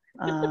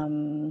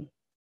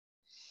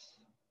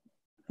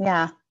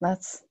 Yeah,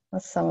 that's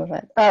some of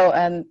it. Oh,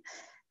 and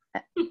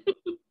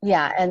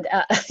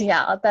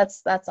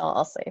that's all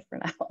I'll say for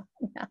now.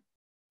 Yeah.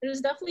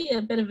 There's definitely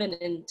a bit of an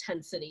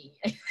intensity,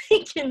 I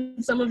think,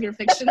 in some of your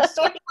fiction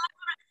stories.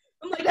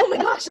 I'm like, oh my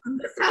gosh,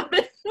 this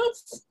happened.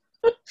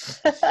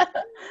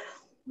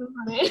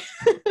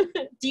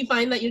 Do you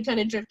find that you kind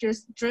of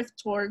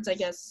drift towards, I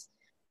guess,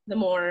 the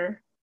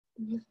more,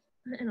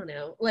 I don't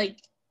know,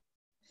 like,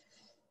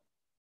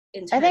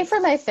 intense? I think for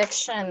my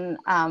fiction,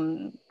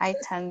 I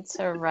tend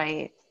to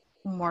write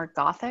more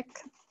gothic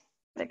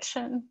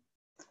fiction.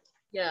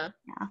 Yeah.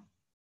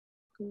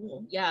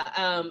 Cool. Yeah.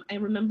 I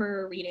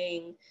remember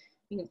reading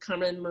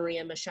Carmen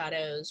Maria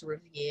Machado's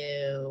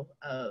review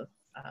of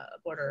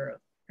Border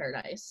of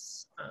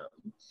Paradise,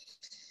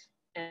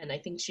 and I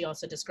think she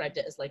also described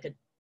it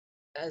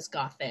as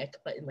gothic,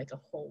 but in like a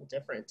whole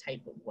different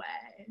type of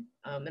way.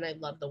 And I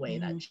love the way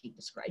that she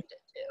described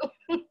it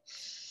too.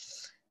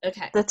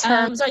 Okay. The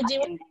term. So I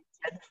do.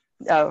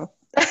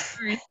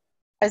 Sorry.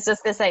 I was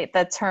just gonna say,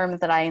 the term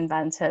that I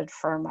invented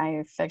for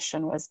my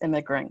fiction was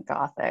immigrant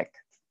gothic.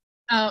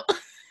 Oh.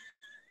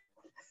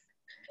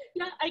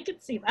 Yeah, I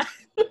could see that.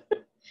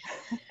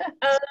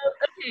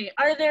 Okay,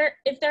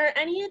 if there are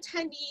any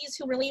attendees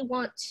who really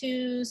want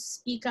to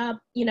speak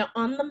up,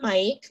 on the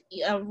mic,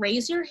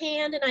 raise your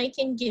hand and I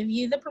can give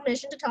you the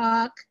permission to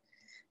talk.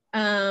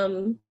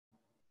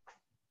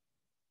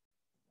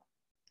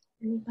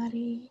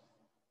 Anybody?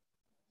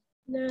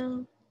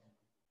 No?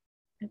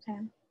 Okay.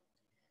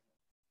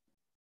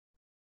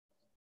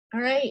 All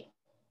right,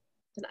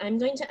 then I'm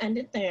going to end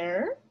it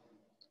there.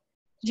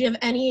 Do you have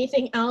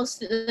anything else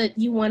that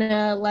you want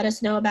to let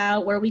us know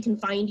about, where we can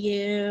find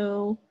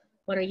you?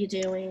 What are you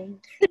doing?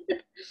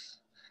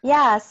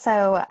 Yeah,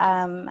 so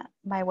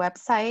my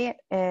website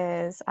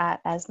is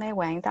at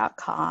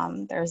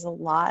esmewang.com. There's a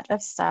lot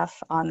of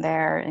stuff on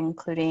there,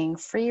 including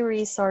free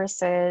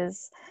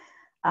resources.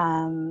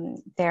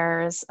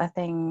 There's a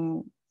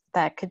thing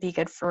that could be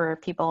good for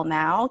people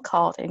now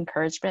called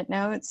encouragement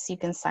notes. You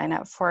can sign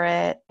up for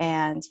it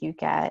and you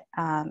get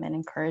an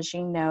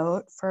encouraging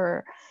note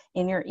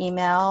in your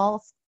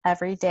email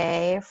every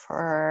day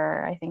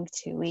for, I think,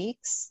 2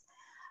 weeks.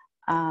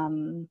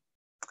 And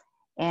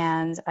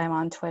I'm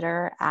on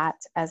Twitter at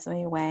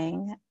Esmé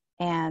Wang,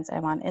 and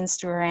I'm on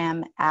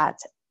Instagram at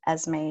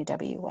Esmé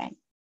W. Wang.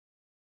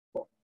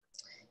 Cool.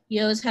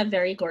 You always have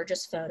very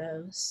gorgeous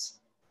photos.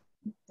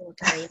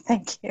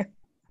 Thank you.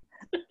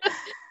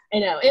 I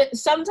know.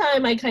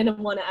 Sometime I kind of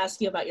want to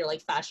ask you about your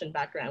fashion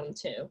background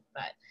too,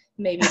 but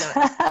maybe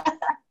not.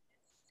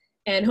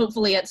 And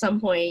hopefully at some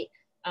point,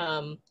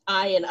 I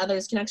and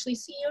others can actually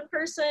see you in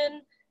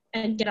person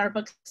and get our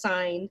book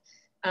signed.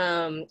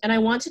 And I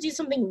want to do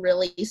something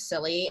really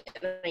silly,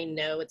 and I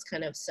know it's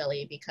kind of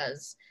silly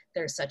because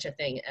there's such a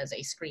thing as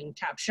a screen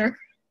capture,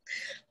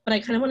 but I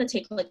kind of want to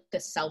take a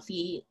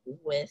selfie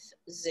with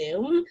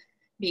Zoom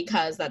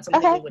because that's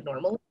something we would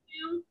normally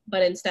do,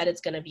 but instead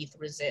it's going to be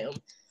through Zoom.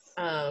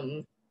 How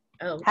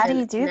do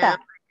you do that?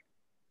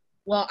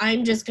 Well,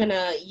 I'm just going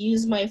to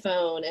use my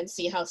phone and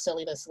see how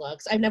silly this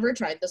looks. I've never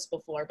tried this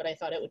before, but I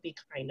thought it would be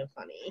kind of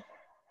funny.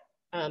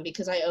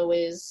 because I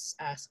always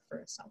ask for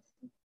a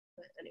selfie.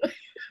 But anyway,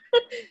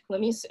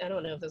 let me see. I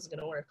don't know if this is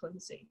gonna work. Let me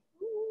see. Is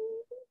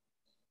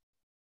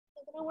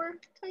it gonna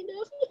work? Kind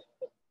of.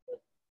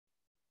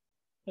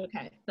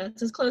 Okay,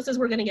 that's as close as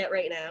we're gonna get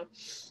right now.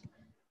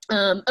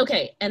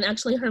 Okay, and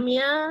actually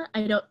Hermia,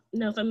 I don't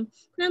know if I'm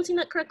pronouncing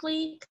that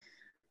correctly,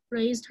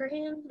 raised their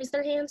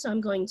hand, so I'm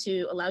going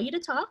to allow you to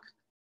talk.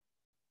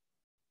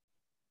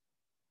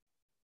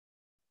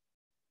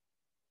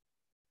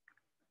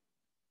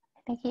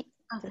 I think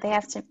do they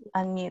have to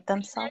unmute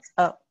themselves?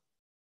 Oh.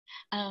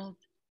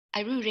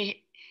 I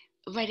really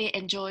very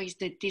enjoy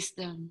this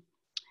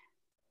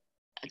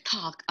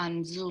talk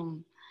on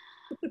Zoom.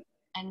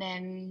 And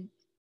then,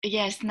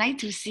 yes, nice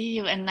to see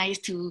you and nice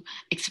to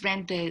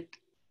explain the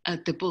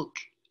book.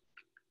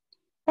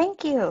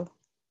 Thank you.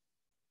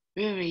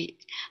 Really,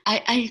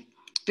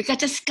 because I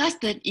just got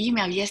the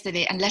email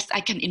yesterday, unless I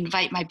can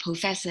invite my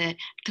professor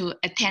to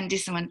attend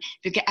this one,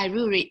 because I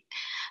really,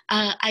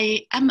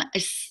 I'm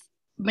a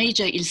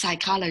major in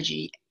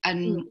psychology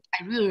and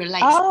I really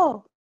like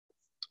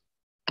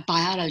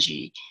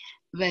biology,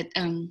 but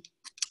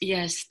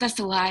yes, that's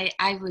why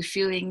I was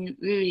feeling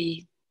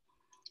really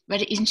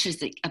very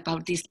interested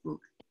about this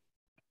book.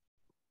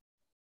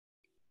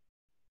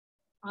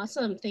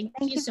 Awesome, thank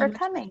you so for much.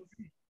 Coming.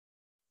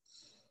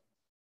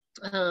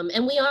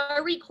 And we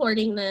are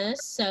recording this,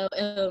 so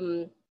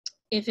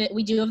if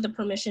we do have the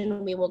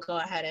permission, we will go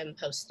ahead and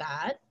post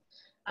that.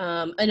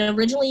 And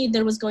originally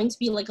there was going to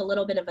be like a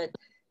little bit of a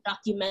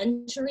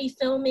documentary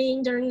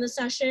filming during the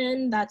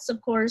session. That's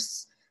of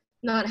course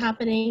not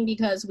happening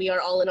because we are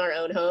all in our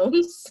own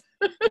homes.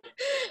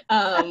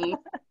 Someday.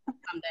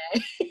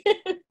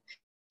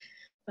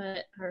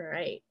 But all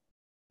right,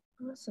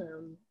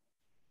 awesome.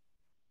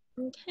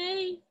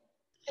 Okay,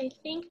 I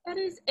think that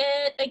is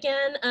it.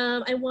 Again,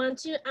 I want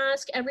to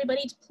ask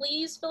everybody to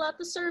please fill out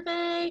the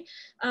survey.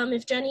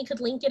 If Jenny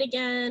could link it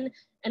again.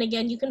 And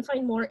again, you can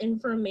find more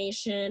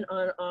information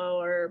on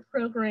our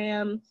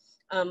program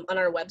on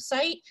our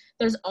website.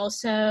 There's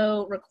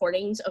also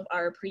recordings of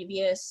our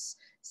previous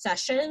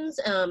sessions,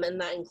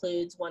 and that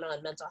includes one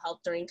on mental health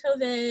during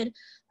COVID,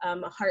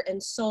 heart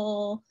and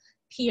soul,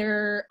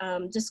 peer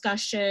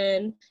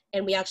discussion,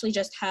 and we actually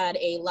just had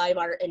a live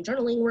art and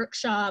journaling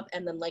workshop,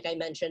 and then like I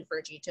mentioned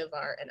for G.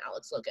 Tovar and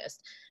Alex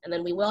Locust. And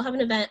then we will have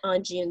an event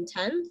on June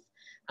 10th,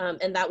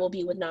 and that will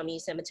be with NAMI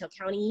San Mateo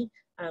County,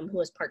 who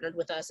has partnered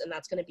with us, and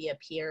that's going to be a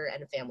peer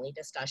and family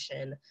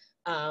discussion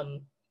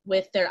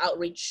with their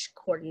outreach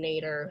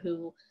coordinator,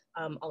 who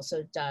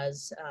also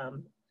does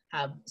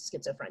have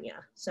schizophrenia.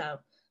 So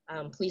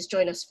please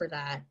join us for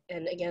that.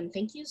 And again,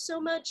 thank you so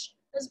much,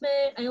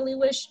 Esmé. I only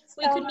wish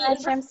we could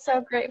meet. I'm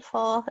so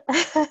grateful.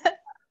 Of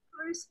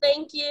course,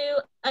 thank you.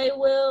 I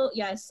will.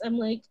 Yes, I'm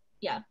like,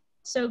 yeah,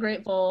 so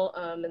grateful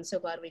and so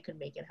glad we could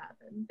make it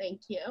happen.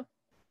 Thank you.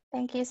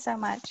 Thank you so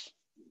much.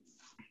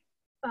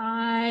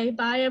 Bye.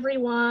 Bye,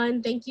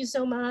 everyone. Thank you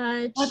so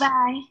much.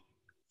 Bye-bye.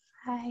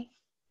 Bye.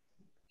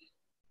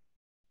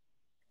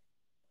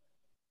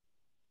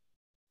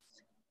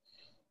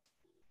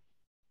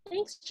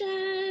 Thanks,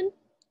 Jen.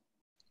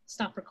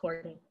 Stop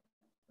recording.